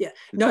that. Yeah,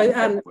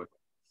 no,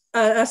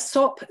 a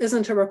SOP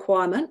isn't a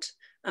requirement.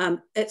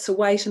 It's a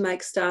way to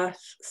make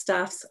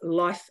staff's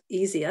life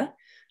easier.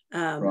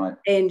 Right.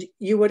 And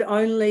you would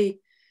only,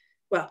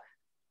 well,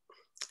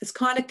 it's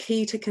kind of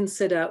key to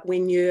consider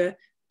when you're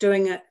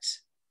doing it.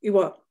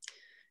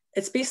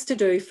 It's best to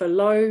do for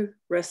low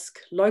risk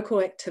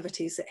local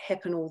activities that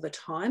happen all the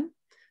time,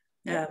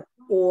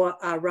 or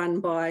are run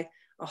by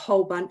a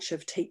whole bunch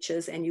of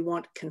teachers, and you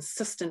want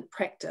consistent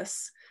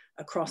practice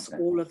across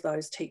all of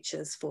those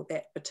teachers for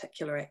that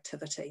particular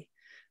activity.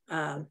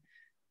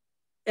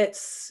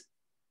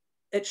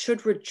 It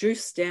should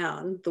reduce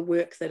down the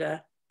work that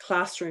a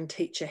classroom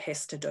teacher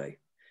has to do,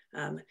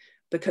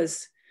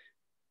 because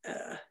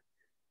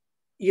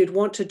you'd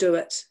want to do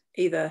it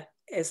either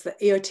as the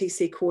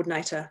EOTC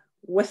coordinator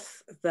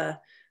with the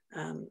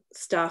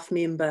staff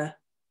member,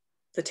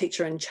 the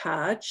teacher in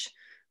charge.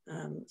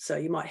 So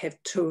you might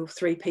have 2 or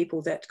 3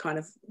 people that kind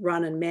of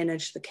run and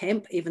manage the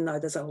camp, even though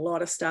there's a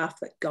lot of staff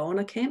that go on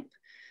a camp.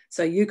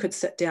 So you could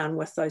sit down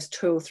with those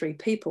 2 or 3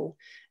 people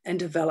and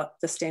develop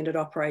the standard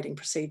operating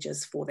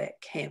procedures for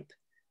that camp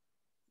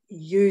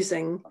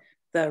using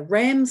the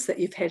RAMs that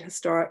you've had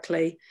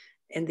historically,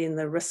 and then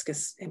the risk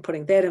and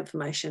putting that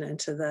information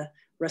into the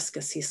risk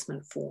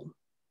assessment form.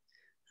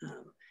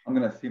 I'm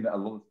going to assume that a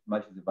lot of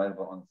information is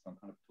available on some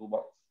kind of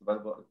toolbox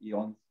available at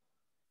EONS.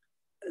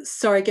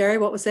 Sorry, Gary,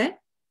 what was that?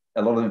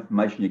 A lot of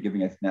information you're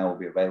giving us now will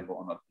be available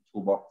on a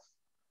toolbox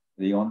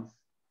at EONS.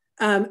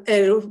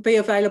 It'll be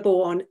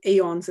available on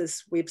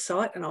EONS'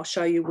 website, and I'll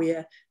show you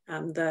where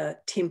the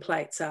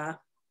templates are.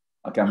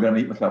 Okay, I'm going to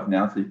mute myself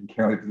now so you can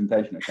carry on the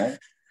presentation, okay?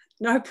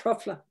 No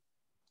problem.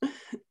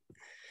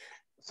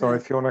 Sorry,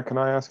 Fiona, can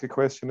I ask a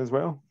question as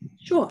well?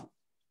 Sure.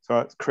 So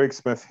it's Craig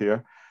Smith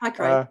here. Hi,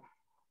 Craig.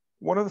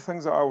 One of the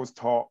things that I was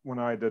taught when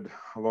I did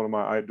a lot of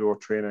my outdoor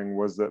training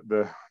was that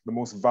the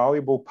most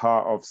valuable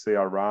part of, say,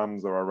 a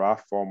RAMS or a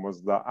RAF form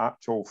was the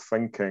actual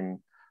thinking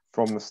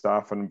from the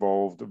staff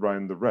involved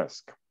around the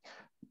risk.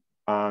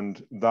 And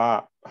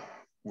that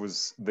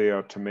was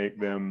there to make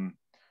them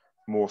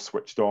more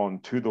switched on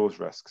to those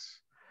risks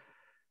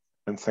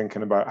and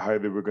thinking about how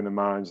they were going to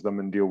manage them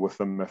and deal with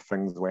them if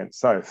things went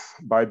south.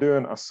 By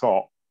doing a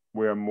SOP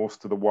where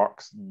most of the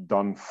work's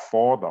done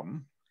for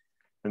them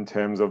in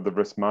terms of the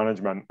risk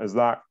management, is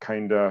that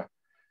kind of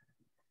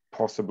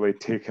possibly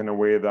taking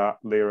away that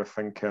layer of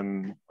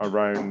thinking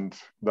around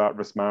that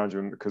risk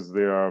management because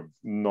they are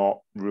not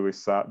really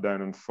sat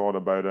down and thought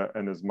about it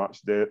in as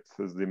much depth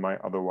as they might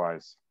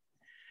otherwise?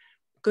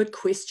 Good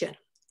question.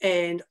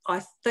 And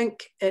I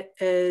think it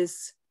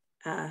is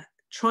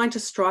trying to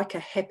strike a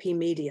happy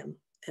medium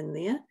in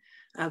there.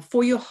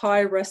 For your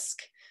high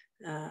risk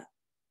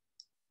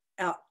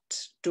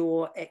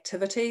outdoor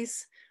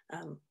activities,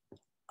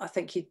 I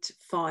think you'd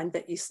find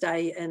that you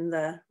stay in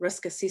the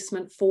risk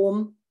assessment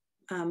form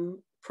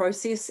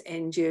process,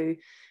 and you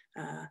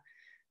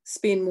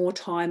spend more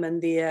time in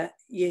there.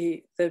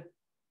 The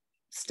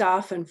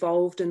staff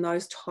involved in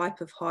those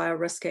type of higher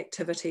risk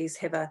activities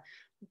have a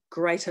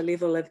greater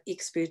level of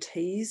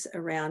expertise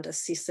around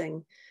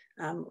assessing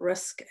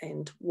risk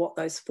and what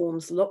those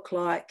forms look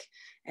like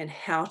and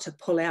how to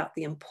pull out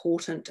the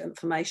important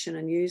information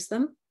and use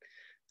them.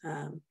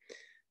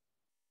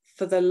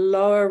 For the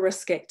lower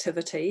risk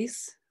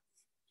activities,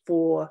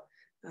 for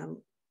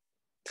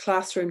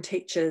classroom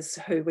teachers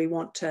who we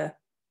want to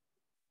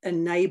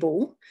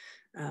enable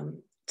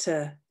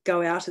to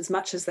go out as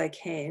much as they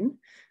can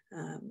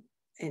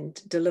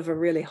and deliver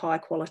really high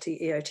quality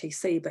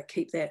EOTC, but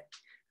keep that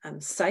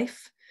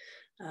safe.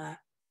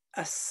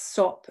 A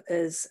SOP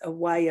is a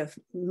way of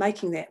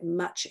making that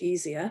much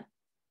easier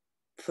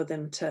for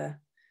them to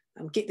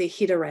get their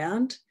head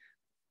around,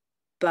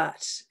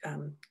 but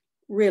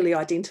really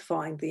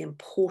identifying the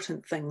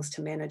important things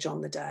to manage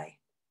on the day,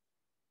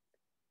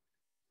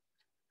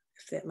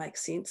 if that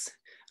makes sense.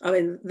 I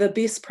mean, the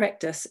best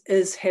practice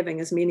is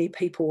having as many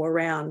people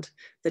around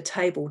the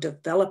table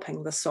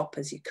developing the SOP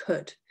as you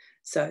could.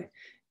 So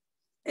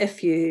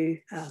if you,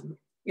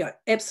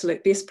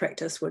 absolute best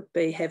practice would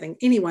be having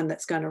anyone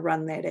that's going to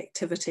run that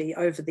activity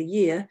over the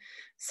year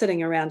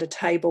sitting around a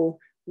table,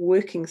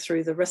 working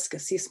through the risk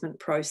assessment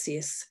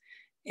process,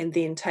 and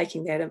then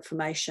taking that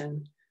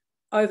information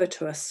over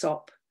to a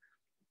SOP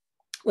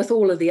with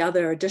all of the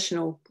other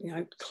additional,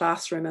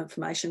 classroom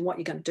information, what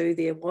you're going to do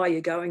there, why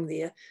you're going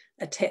there,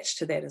 attached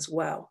to that as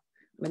well.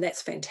 I mean,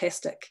 that's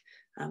fantastic.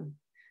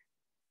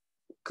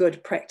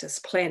 Good practice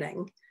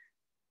planning.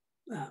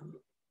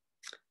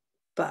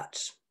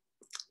 But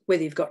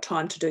whether you've got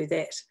time to do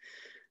that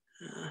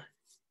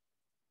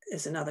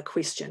is another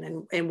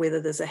question, and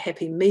whether there's a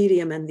happy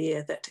medium in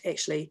there that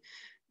actually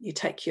you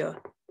take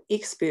your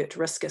expert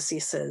risk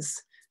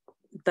assessors,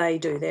 they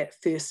do that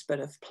first bit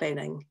of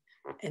planning,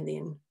 and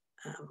then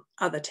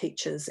other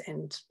teachers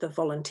and the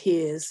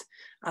volunteers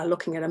are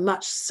looking at a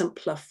much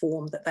simpler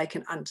form that they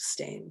can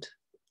understand.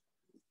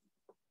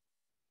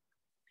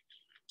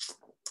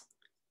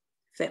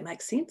 If that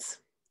makes sense.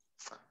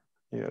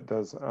 Yeah, it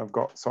does.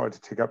 Sorry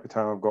to take up your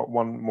time, I've got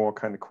one more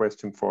kind of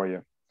question for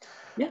you.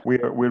 Yeah.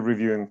 We're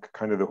reviewing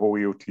kind of the whole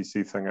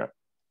EOTC thing at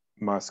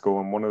my school,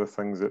 and one of the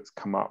things that's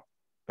come up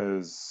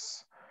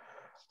is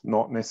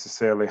not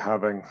necessarily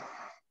having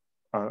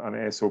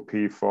an SOP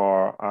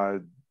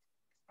for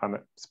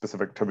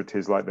specific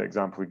activities like the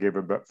example we gave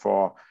a bit,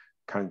 for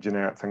kind of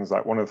generic things.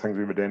 Like one of the things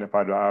we've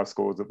identified at our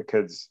school is that the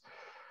kids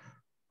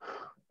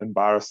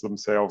embarrass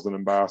themselves and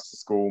embarrass the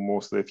school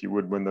mostly, if you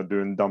would, when they're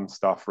doing dumb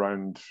stuff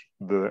around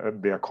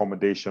the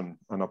accommodation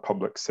in a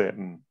public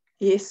setting.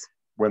 Yes.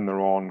 When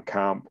they're on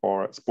camp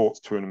or at sports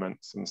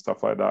tournaments and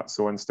stuff like that.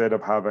 So instead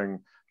of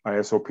having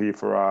a SOP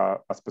for a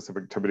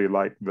specific activity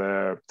like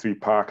the 3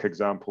 park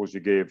examples you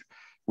gave,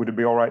 would it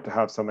be all right to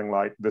have something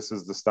like, this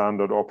is the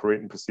standard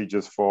operating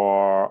procedures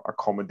for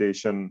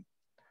accommodation?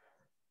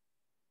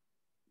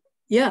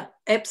 Yeah,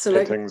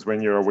 absolutely. Settings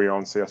when you're away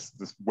on, say,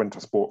 this winter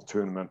sports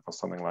tournament or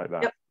something like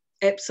that. Yep,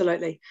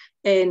 absolutely.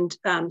 And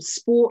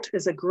sport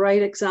is a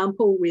great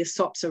example where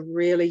SOPs are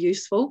really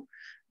useful.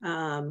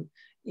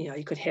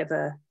 You could have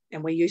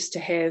and we used to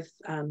have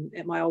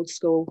at my old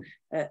school,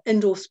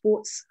 indoor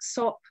sports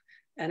SOP,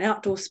 an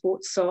outdoor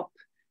sports SOP,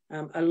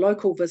 a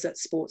local visit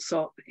sports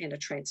SOP, and a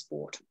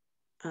transport.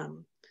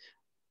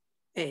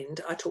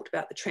 And I talked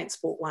about the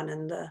transport one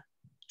in the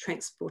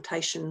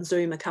transportation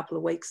Zoom a couple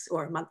of weeks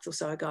or a month or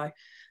so ago.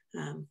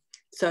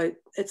 So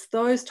it's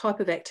those type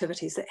of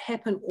activities that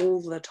happen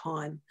all the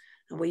time,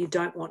 and where you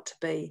don't want to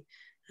be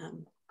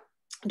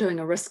doing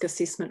a risk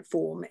assessment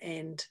form,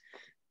 and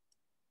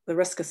the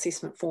risk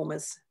assessment form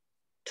is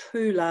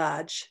too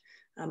large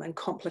and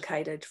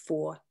complicated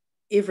for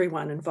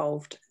everyone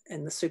involved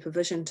in the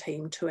supervision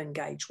team to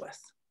engage with.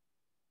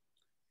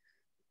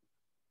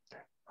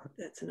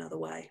 That's another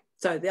way.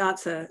 So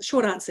the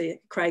short answer,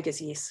 Craig,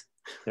 is yes.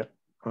 Yep.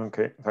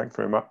 Okay, thanks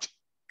very much.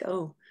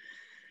 Cool.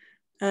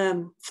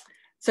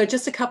 So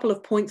just a couple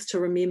of points to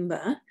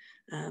remember,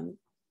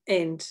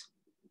 and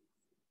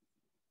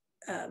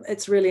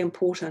it's really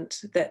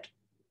important that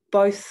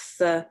both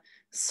the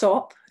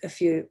SOP,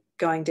 if you're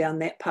going down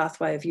that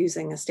pathway of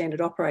using a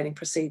standard operating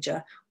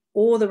procedure,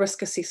 or the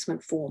risk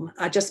assessment form,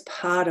 are just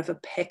part of a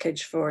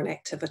package for an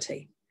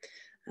activity.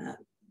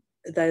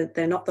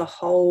 They're not the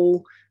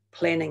whole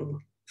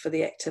planning for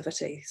the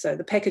activity. So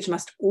the package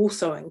must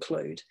also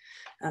include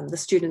the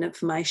student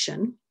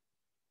information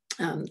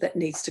that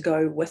needs to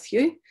go with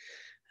you,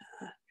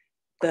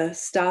 the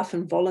staff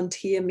and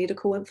volunteer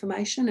medical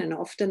information, and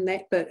often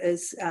that bit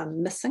is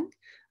missing,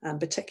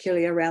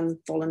 particularly around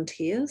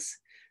volunteers.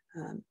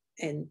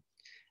 And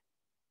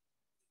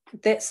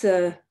that's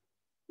the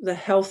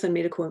health and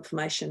medical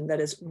information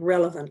that is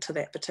relevant to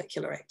that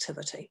particular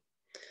activity.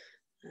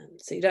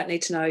 So you don't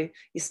need to know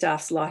your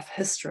staff's life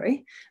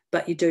history,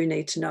 but you do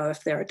need to know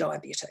if they're a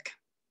diabetic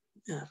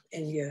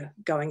and you're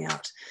going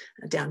out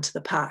down to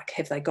the park,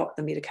 have they got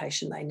the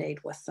medication they need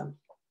with them?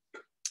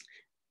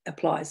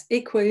 Applies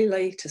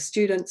equally to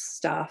students,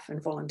 staff,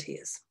 and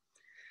volunteers.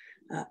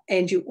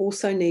 And you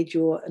also need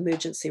your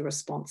emergency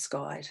response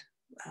guide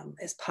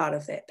as part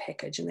of that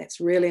package, and that's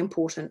really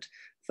important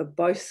for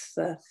both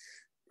the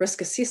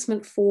risk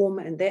assessment form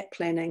and that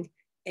planning,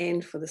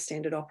 and for the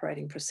standard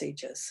operating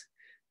procedures.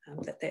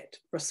 That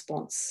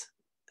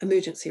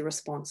emergency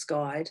response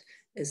guide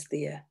is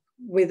there,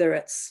 whether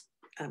it's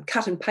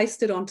cut and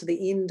pasted onto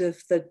the end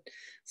of the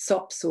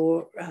SOPs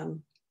or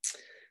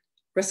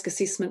risk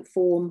assessment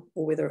form,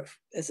 or whether it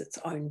is its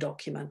own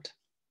document.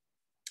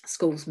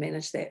 schools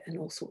manage that in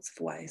all sorts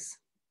of ways.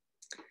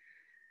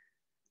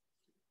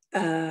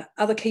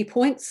 Other key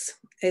points,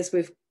 as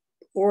we've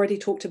already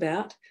talked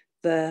about,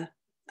 the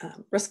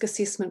risk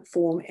assessment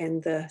form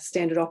and the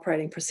standard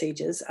operating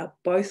procedures are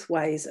both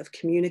ways of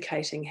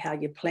communicating how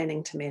you're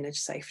planning to manage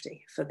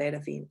safety for that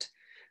event.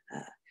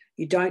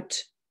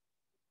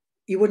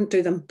 You wouldn't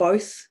do them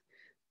both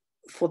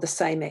for the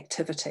same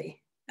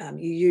activity.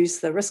 You use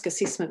the risk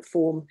assessment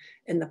form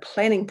in the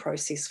planning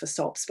process for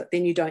SOPs, but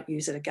then you don't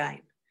use it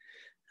again.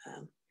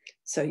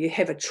 So you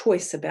have a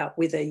choice about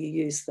whether you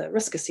use the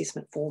risk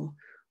assessment form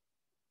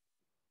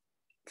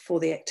for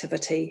the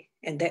activity,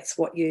 and that's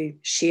what you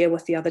share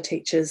with the other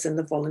teachers and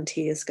the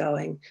volunteers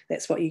going.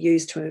 That's what you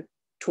use to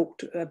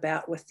talk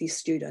about with the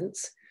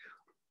students,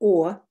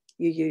 or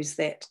you use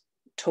that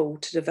tool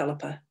to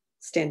develop a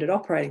standard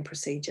operating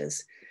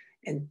procedures,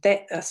 and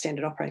that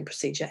standard operating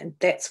procedure, and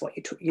that's what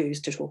you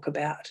use to talk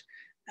about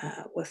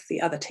with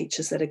the other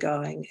teachers that are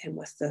going, and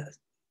with the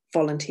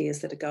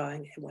volunteers that are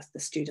going, and with the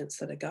students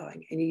that are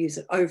going, and you use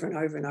it over and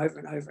over and over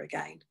and over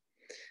again.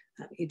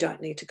 You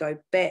don't need to go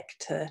back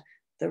to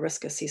the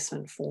risk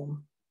assessment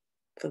form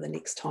for the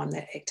next time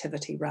that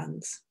activity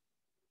runs.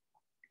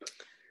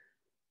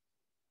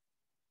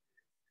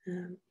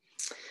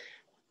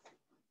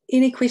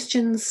 Any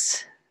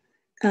questions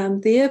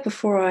there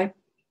before I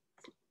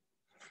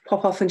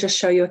pop off and just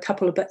show you a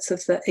couple of bits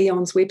of the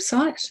EON's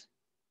website?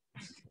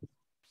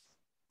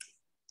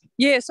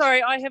 Yeah,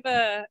 sorry, I have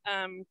a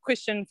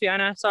question,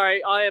 Fiona.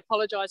 Sorry, I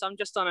apologise. I'm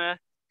just on a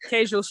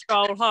casual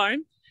stroll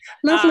home.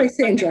 Lovely,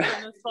 Sandra.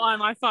 Via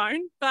my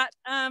phone, but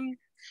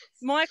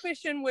my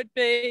question would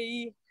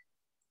be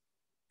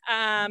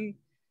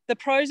the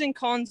pros and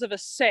cons of a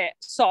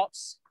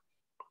SOPs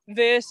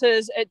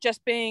versus it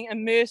just being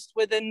immersed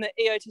within the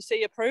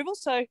EOTC approval.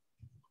 So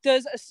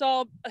does a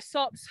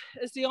SOPs,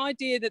 is the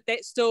idea that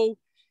that still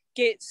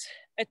gets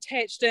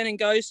attached in and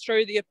goes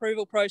through the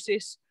approval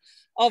process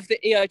of the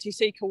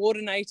EOTC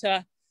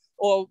coordinator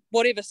or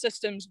whatever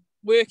system's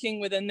working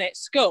within that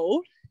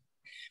school,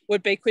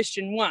 would be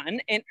question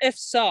one. And if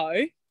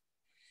so,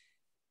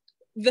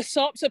 the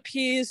SOPs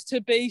appears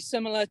to be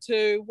similar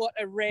to what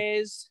a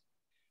RAS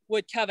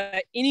would cover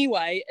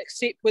anyway,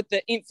 except with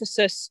the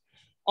emphasis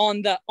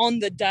on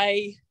the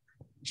day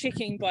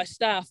checking by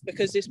staff,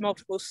 because there's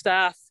multiple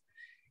staff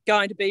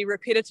going to be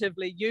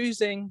repetitively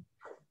using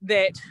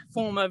that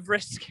form of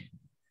risk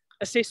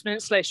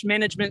assessment /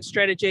 management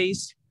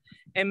strategies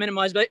and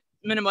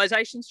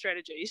minimization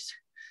strategies.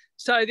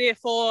 So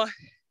therefore,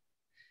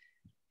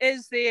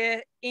 is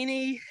there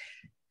any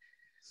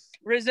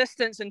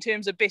resistance in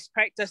terms of best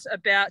practice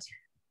about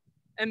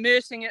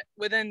immersing it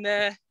within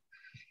the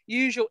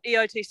usual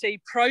EOTC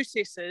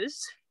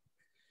processes,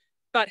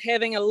 but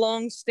having a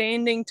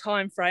long-standing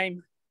time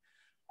frame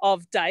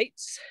of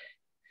dates?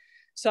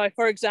 So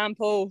for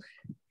example,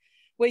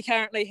 we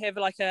currently have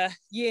like a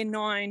year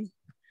 9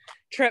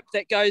 trip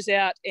that goes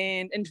out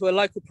and into a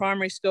local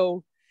primary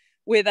school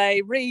where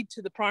they read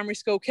to the primary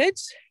school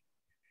kids.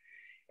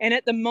 And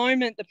at the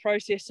moment, the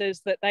process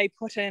is that they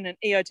put in an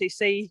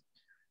EOTC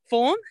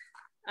form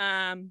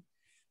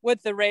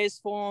with the RAS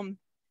form,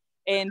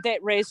 and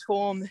that RAS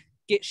form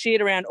gets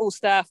shared around all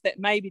staff that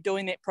may be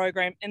doing that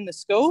program in the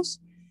schools.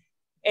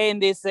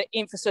 And there's the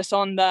emphasis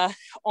on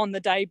the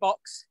day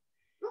box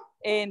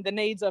and the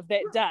needs of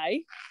that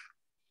day.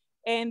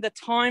 And the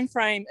time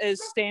frame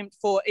is stamped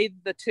for either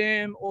the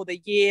term or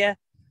the year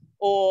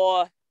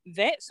or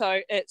that. So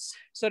it's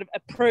sort of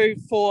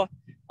approved for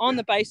on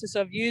the basis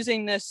of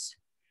using this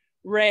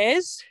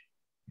RAS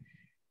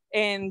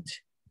and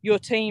your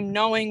team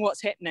knowing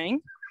what's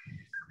happening.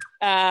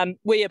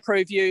 We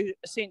approve you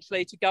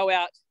essentially to go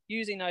out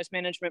using those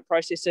management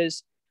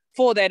processes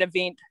for that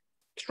event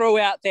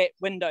throughout that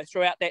window,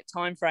 throughout that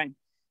time frame.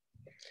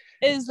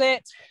 Is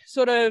that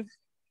sort of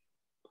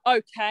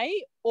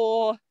okay?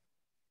 Or,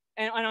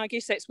 and I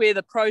guess that's where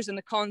the pros and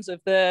the cons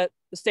of the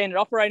standard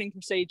operating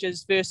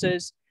procedures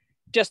versus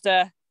just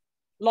a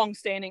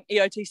long-standing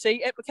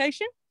EOTC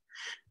application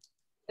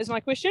is my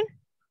question.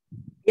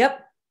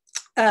 Yep.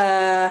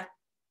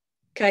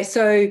 Okay,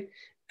 so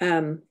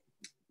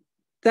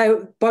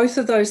both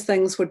of those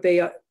things would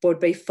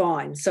be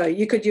fine. So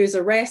you could use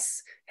a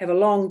RAS, have a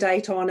long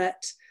date on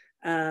it,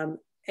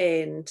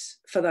 and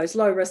for those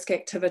low risk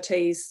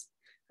activities,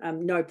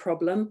 no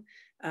problem.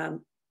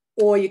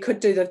 Or you could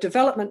do the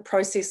development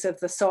process of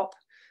the SOP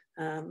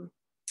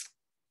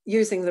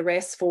using the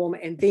RAS form,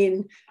 and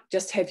then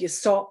just have your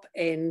SOP,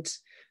 and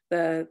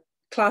the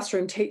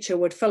classroom teacher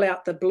would fill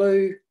out the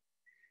blue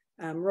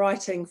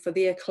writing for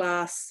their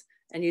class,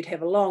 and you'd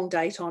have a long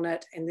date on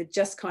it, and they'd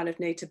just kind of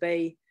need to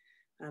be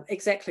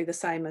exactly the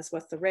same as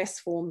with the RAS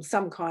form,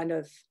 some kind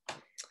of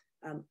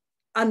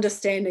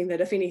understanding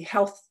that if any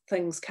health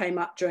things came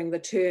up during the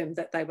term,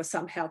 that they were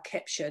somehow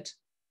captured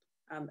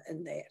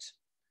in that.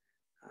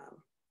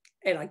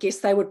 And I guess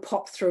they would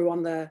pop through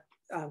on the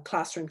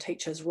classroom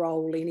teacher's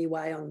role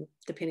anyway,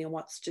 depending on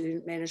what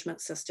student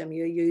management system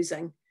you're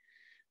using.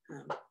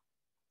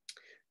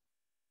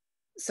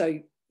 So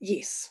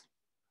yes,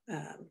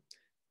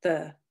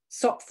 the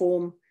SOP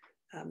form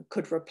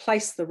could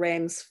replace the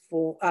RAMS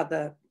for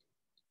the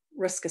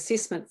risk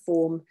assessment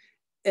form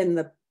in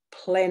the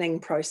planning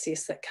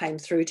process that came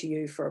through to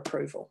you for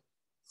approval.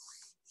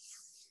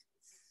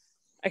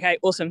 Okay,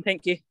 awesome,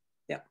 thank you.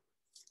 Yeah,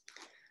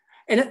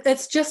 and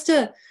it's just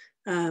a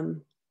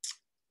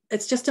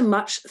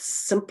much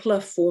simpler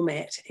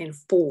format and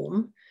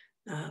form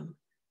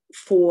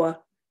for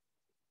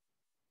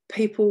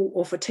people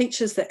or for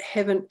teachers that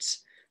haven't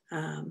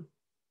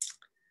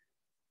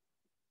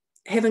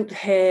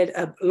had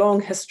a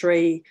long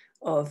history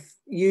of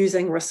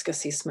using risk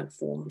assessment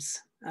forms.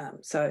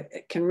 So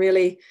it can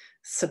really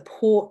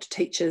support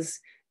teachers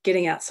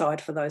getting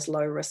outside for those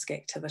low risk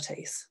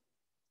activities.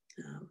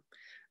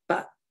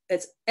 But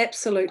it's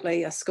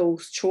absolutely a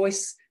school's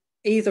choice,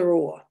 either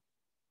or.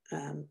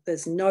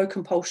 There's no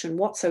compulsion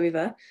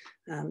whatsoever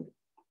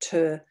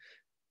to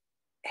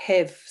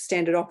have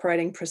standard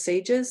operating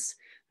procedures.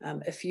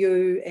 If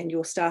you and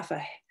your staff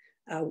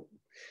are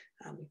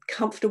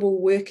comfortable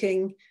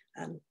working,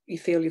 you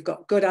feel you've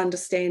got good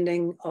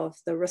understanding of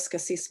the risk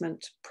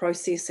assessment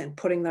process and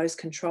putting those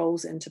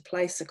controls into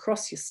place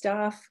across your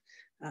staff,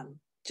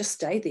 just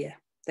stay there.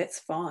 That's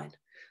fine.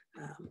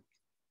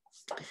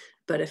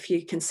 But if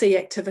you can see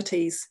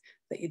activities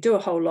that you do a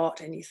whole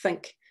lot and you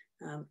think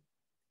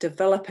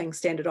developing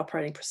standard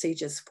operating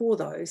procedures for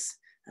those,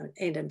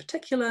 and in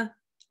particular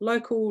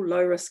local,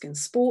 low risk and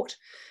sport,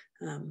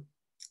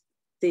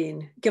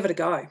 then give it a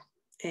go.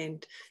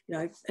 And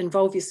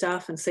involve your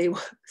staff and see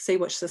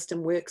which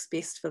system works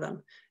best for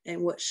them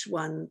and which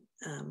one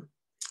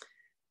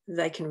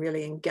they can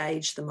really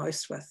engage the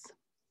most with,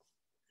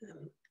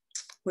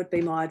 would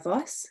be my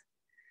advice.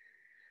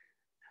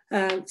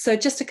 So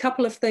just a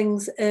couple of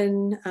things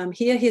in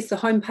here. Here's the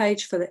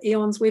homepage for the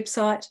EONS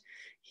website.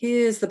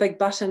 Here's the big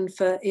button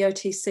for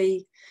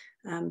EOTC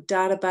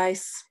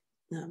database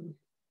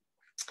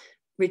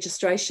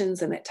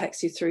registrations, and that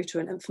takes you through to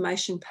an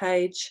information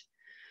page.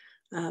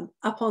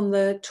 Up on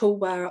the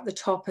toolbar up the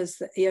top is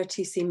the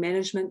EOTC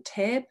management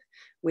tab,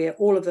 where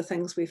all of the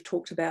things we've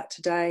talked about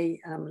today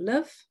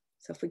live.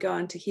 So if we go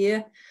into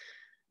here,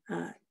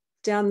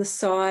 down the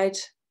side,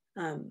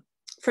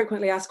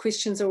 frequently asked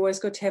questions are always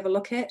good to have a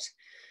look at.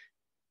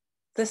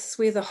 This is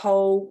where the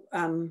whole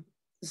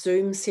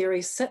Zoom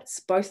series sits,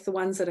 both the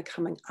ones that are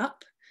coming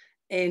up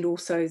and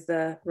also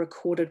the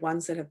recorded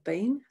ones that have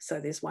been. So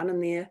there's one in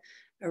there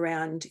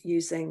around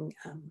using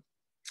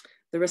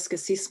the risk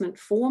assessment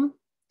form.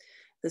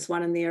 There's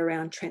one in there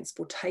around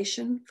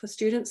transportation for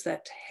students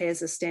that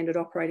has a standard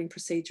operating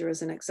procedure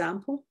as an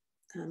example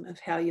of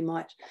how you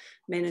might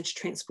manage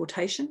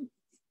transportation.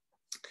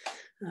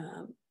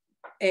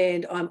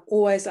 And I'm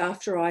always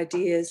after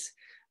ideas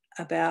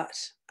about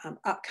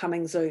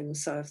upcoming Zooms.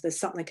 So if there's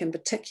something in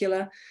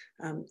particular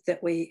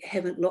that we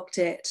haven't looked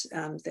at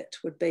that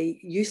would be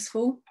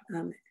useful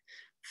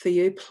for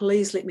you,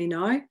 please let me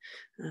know.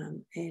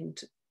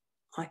 And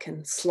I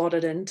can slot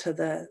it into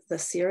the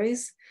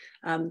series.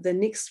 The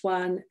next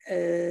one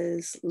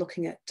is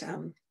looking at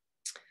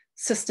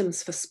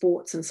systems for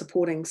sports and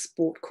supporting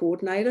sport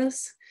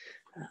coordinators.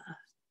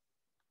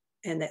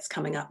 And that's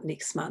coming up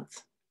next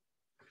month.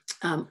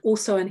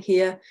 Also in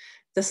here,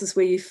 this is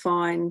where you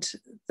find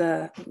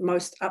the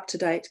most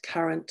up-to-date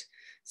current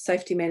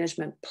safety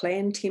management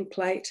plan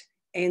template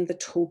and the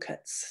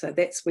toolkits. So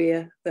that's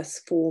where this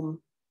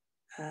form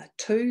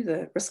 2,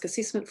 the risk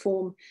assessment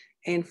form,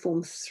 and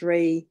form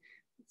 3,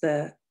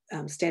 the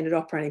standard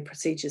operating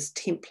procedures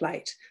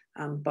template,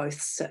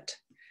 both sit.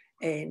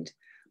 And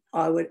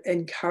I would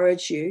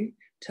encourage you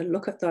to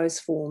look at those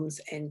forms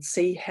and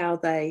see how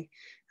they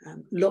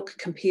look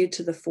compared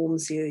to the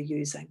forms you're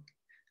using.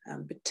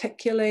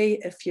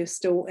 Particularly if you're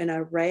still in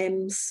a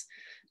RAMS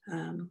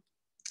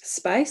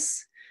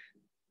space,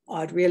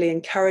 I'd really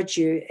encourage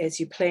you as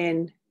you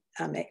plan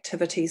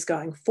activities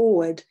going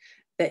forward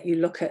that you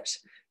look at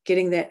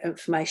getting that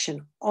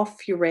information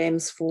off your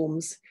RAMS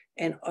forms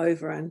and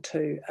over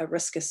into a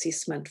risk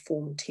assessment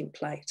form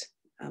template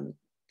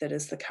that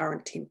is the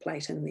current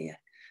template in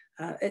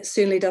there. It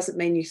certainly doesn't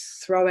mean you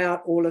throw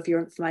out all of your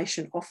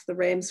information off the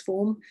RAMS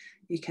form.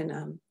 You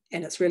can,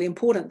 and it's really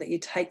important that you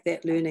take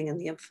that learning and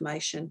the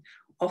information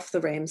off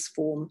the RAMS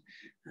form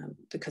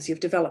because you've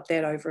developed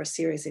that over a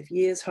series of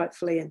years,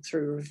 hopefully, and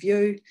through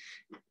review,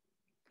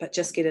 but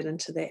just get it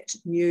into that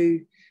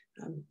new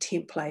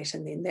template,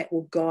 and then that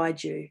will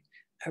guide you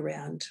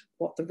around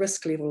what the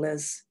risk level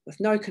is with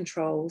no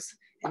controls,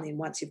 and then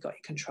once you've got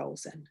your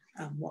controls in,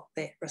 what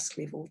that risk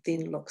level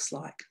then looks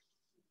like.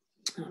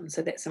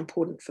 So that's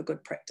important for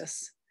good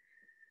practice.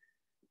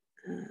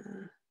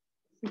 I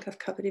think I've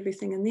covered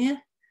everything in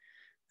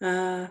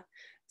there.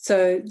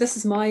 So this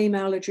is my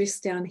email address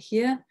down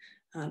here.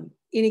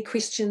 Any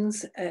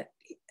questions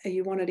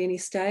you want at any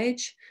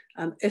stage,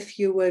 if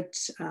you would,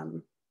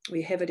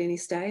 we have at any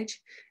stage,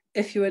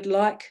 if you would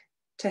like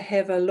to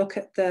have a look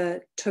at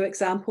the 2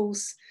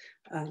 examples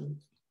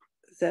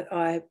that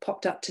I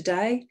popped up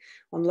today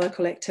on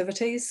local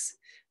activities.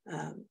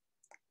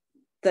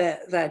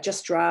 They're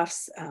just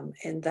drafts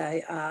and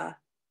they are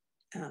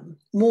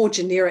more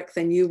generic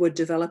than you would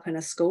develop in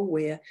a school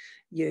where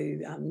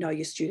you know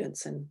your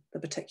students and the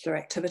particular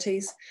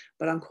activities,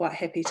 but I'm quite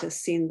happy to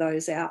send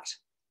those out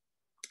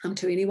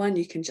to anyone.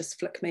 You can just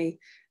flick me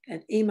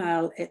an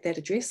email at that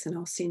address and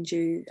I'll send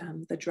you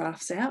the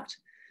drafts out.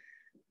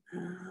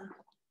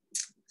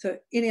 So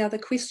any other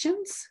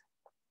questions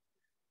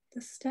at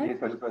this stage? Yes,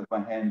 I just raised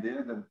my hand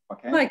there, if I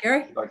can. Hi,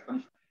 Gary.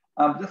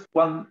 Just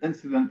one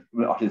incident,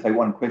 I should say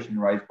one question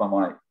raised by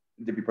my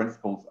deputy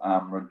principals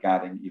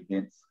regarding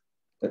events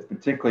that's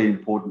particularly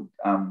important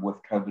with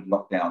COVID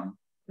lockdown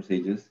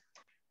procedures.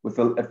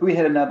 If we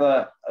had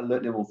another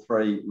alert level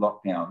 3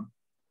 lockdown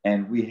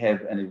and we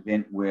have an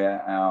event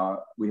where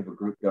we have a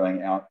group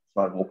going outside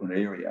of Auckland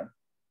area,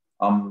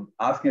 I'm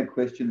asking a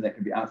question that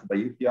can be answered by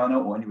you, Fiona,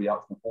 or anybody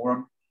else in the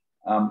forum.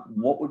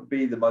 What would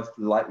be the most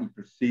likely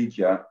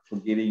procedure for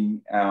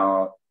getting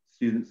our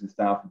students and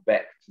staff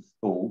back to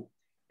school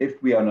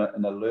if we are on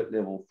an alert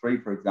level 3,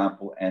 for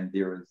example, and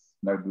there is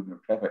no movement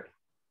of traffic?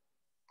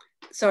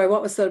 Sorry,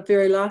 what was the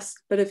very last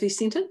bit of your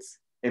sentence?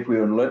 If we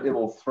were on alert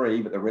level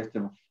 3, but the rest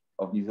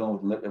of New Zealand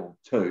was alert level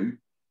 2,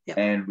 yep,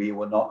 and we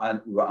were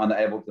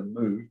unable to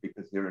move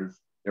because there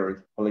is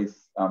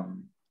police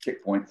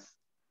checkpoints.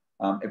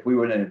 If we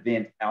were in an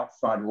event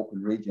outside of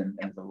Auckland region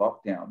and the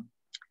lockdown,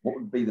 what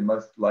would be the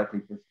most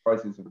likely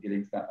process of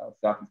getting staff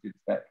and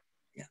students back?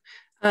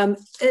 Yeah.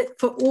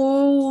 For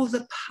all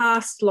the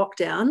past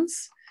lockdowns,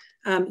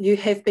 you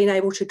have been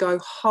able to go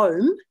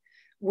home,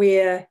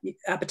 where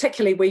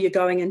particularly where you're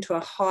going into a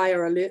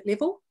higher alert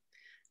level.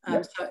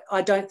 Yep. So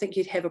I don't think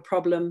you'd have a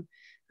problem,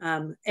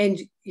 and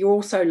you're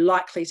also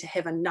likely to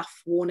have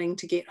enough warning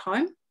to get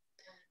home.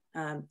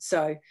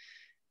 So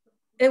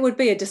it would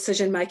be a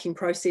decision-making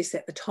process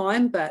at the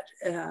time, but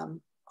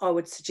I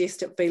would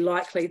suggest it would be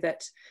likely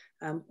that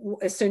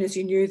as soon as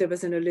you knew there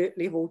was an alert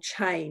level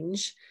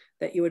change,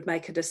 that you would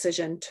make a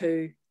decision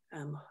to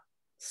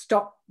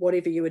stop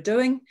whatever you were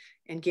doing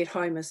and get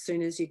home as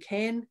soon as you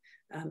can.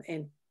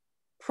 And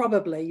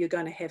probably you're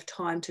going to have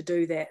time to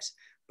do that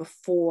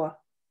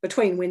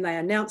between when they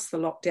announce the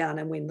lockdown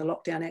and when the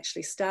lockdown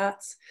actually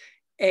starts.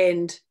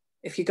 And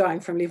if you're going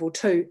from level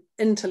 2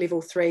 into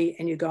level 3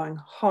 and you're going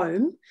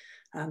home,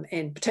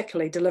 and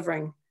particularly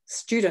delivering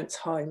students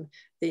home,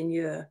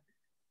 then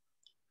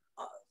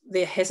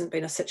there hasn't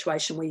been a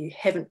situation where you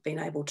haven't been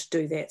able to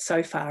do that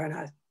so far, and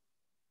I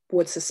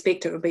would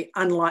suspect it would be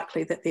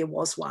unlikely that there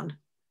was one.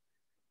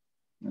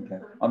 Okay,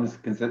 I'm just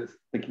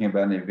thinking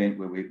about an event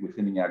where we're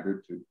sending our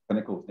group to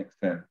Pinnacles next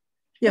term.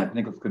 Yeah,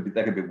 Pinnacles could be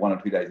 1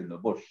 or 2 days in the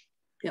bush.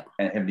 Yeah,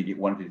 and having to get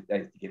 1 or 2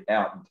 days to get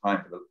out in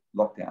time for the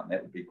lockdown.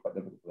 That would be quite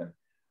difficult for them.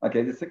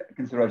 Okay, just a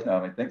consideration,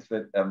 Armin. Thanks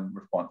for that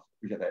response.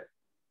 Appreciate that.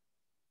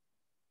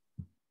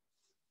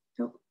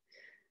 Cool.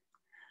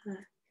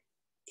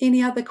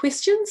 Any other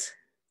questions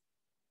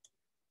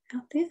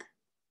out there?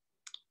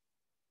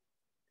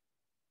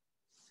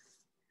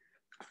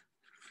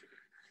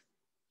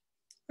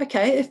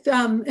 Okay,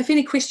 if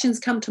any questions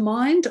come to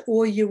mind,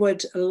 or you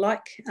would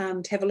like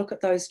to have a look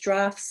at those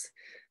drafts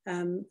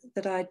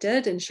that I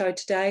did and showed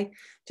today,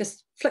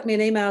 just flick me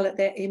an email at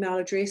that email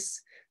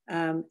address.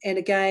 And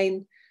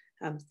again,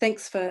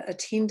 thanks for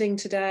attending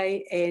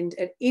today, and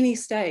at any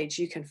stage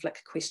you can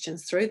flick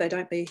questions through. They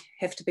don't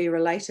have to be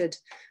related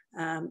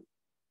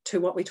to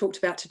what we talked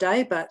about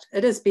today, but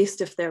it is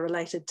best if they're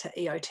related to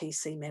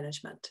EOTC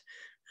management.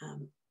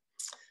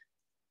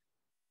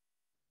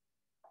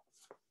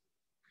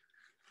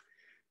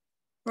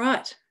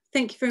 Right,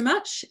 thank you very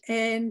much,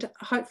 and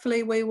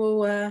hopefully we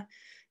will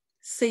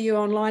see you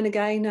online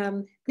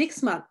again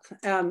next month.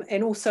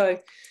 And also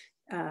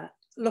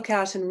look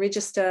out and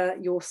register.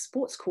 Your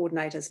sports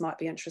coordinators might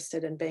be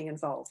interested in being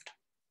involved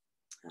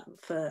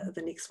for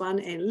the next one,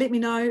 and let me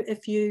know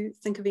if you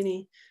think of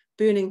any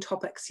burning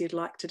topics you'd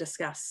like to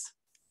discuss.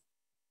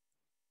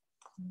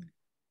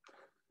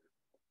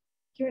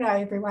 Good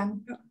day,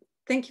 everyone.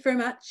 Thank you very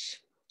much.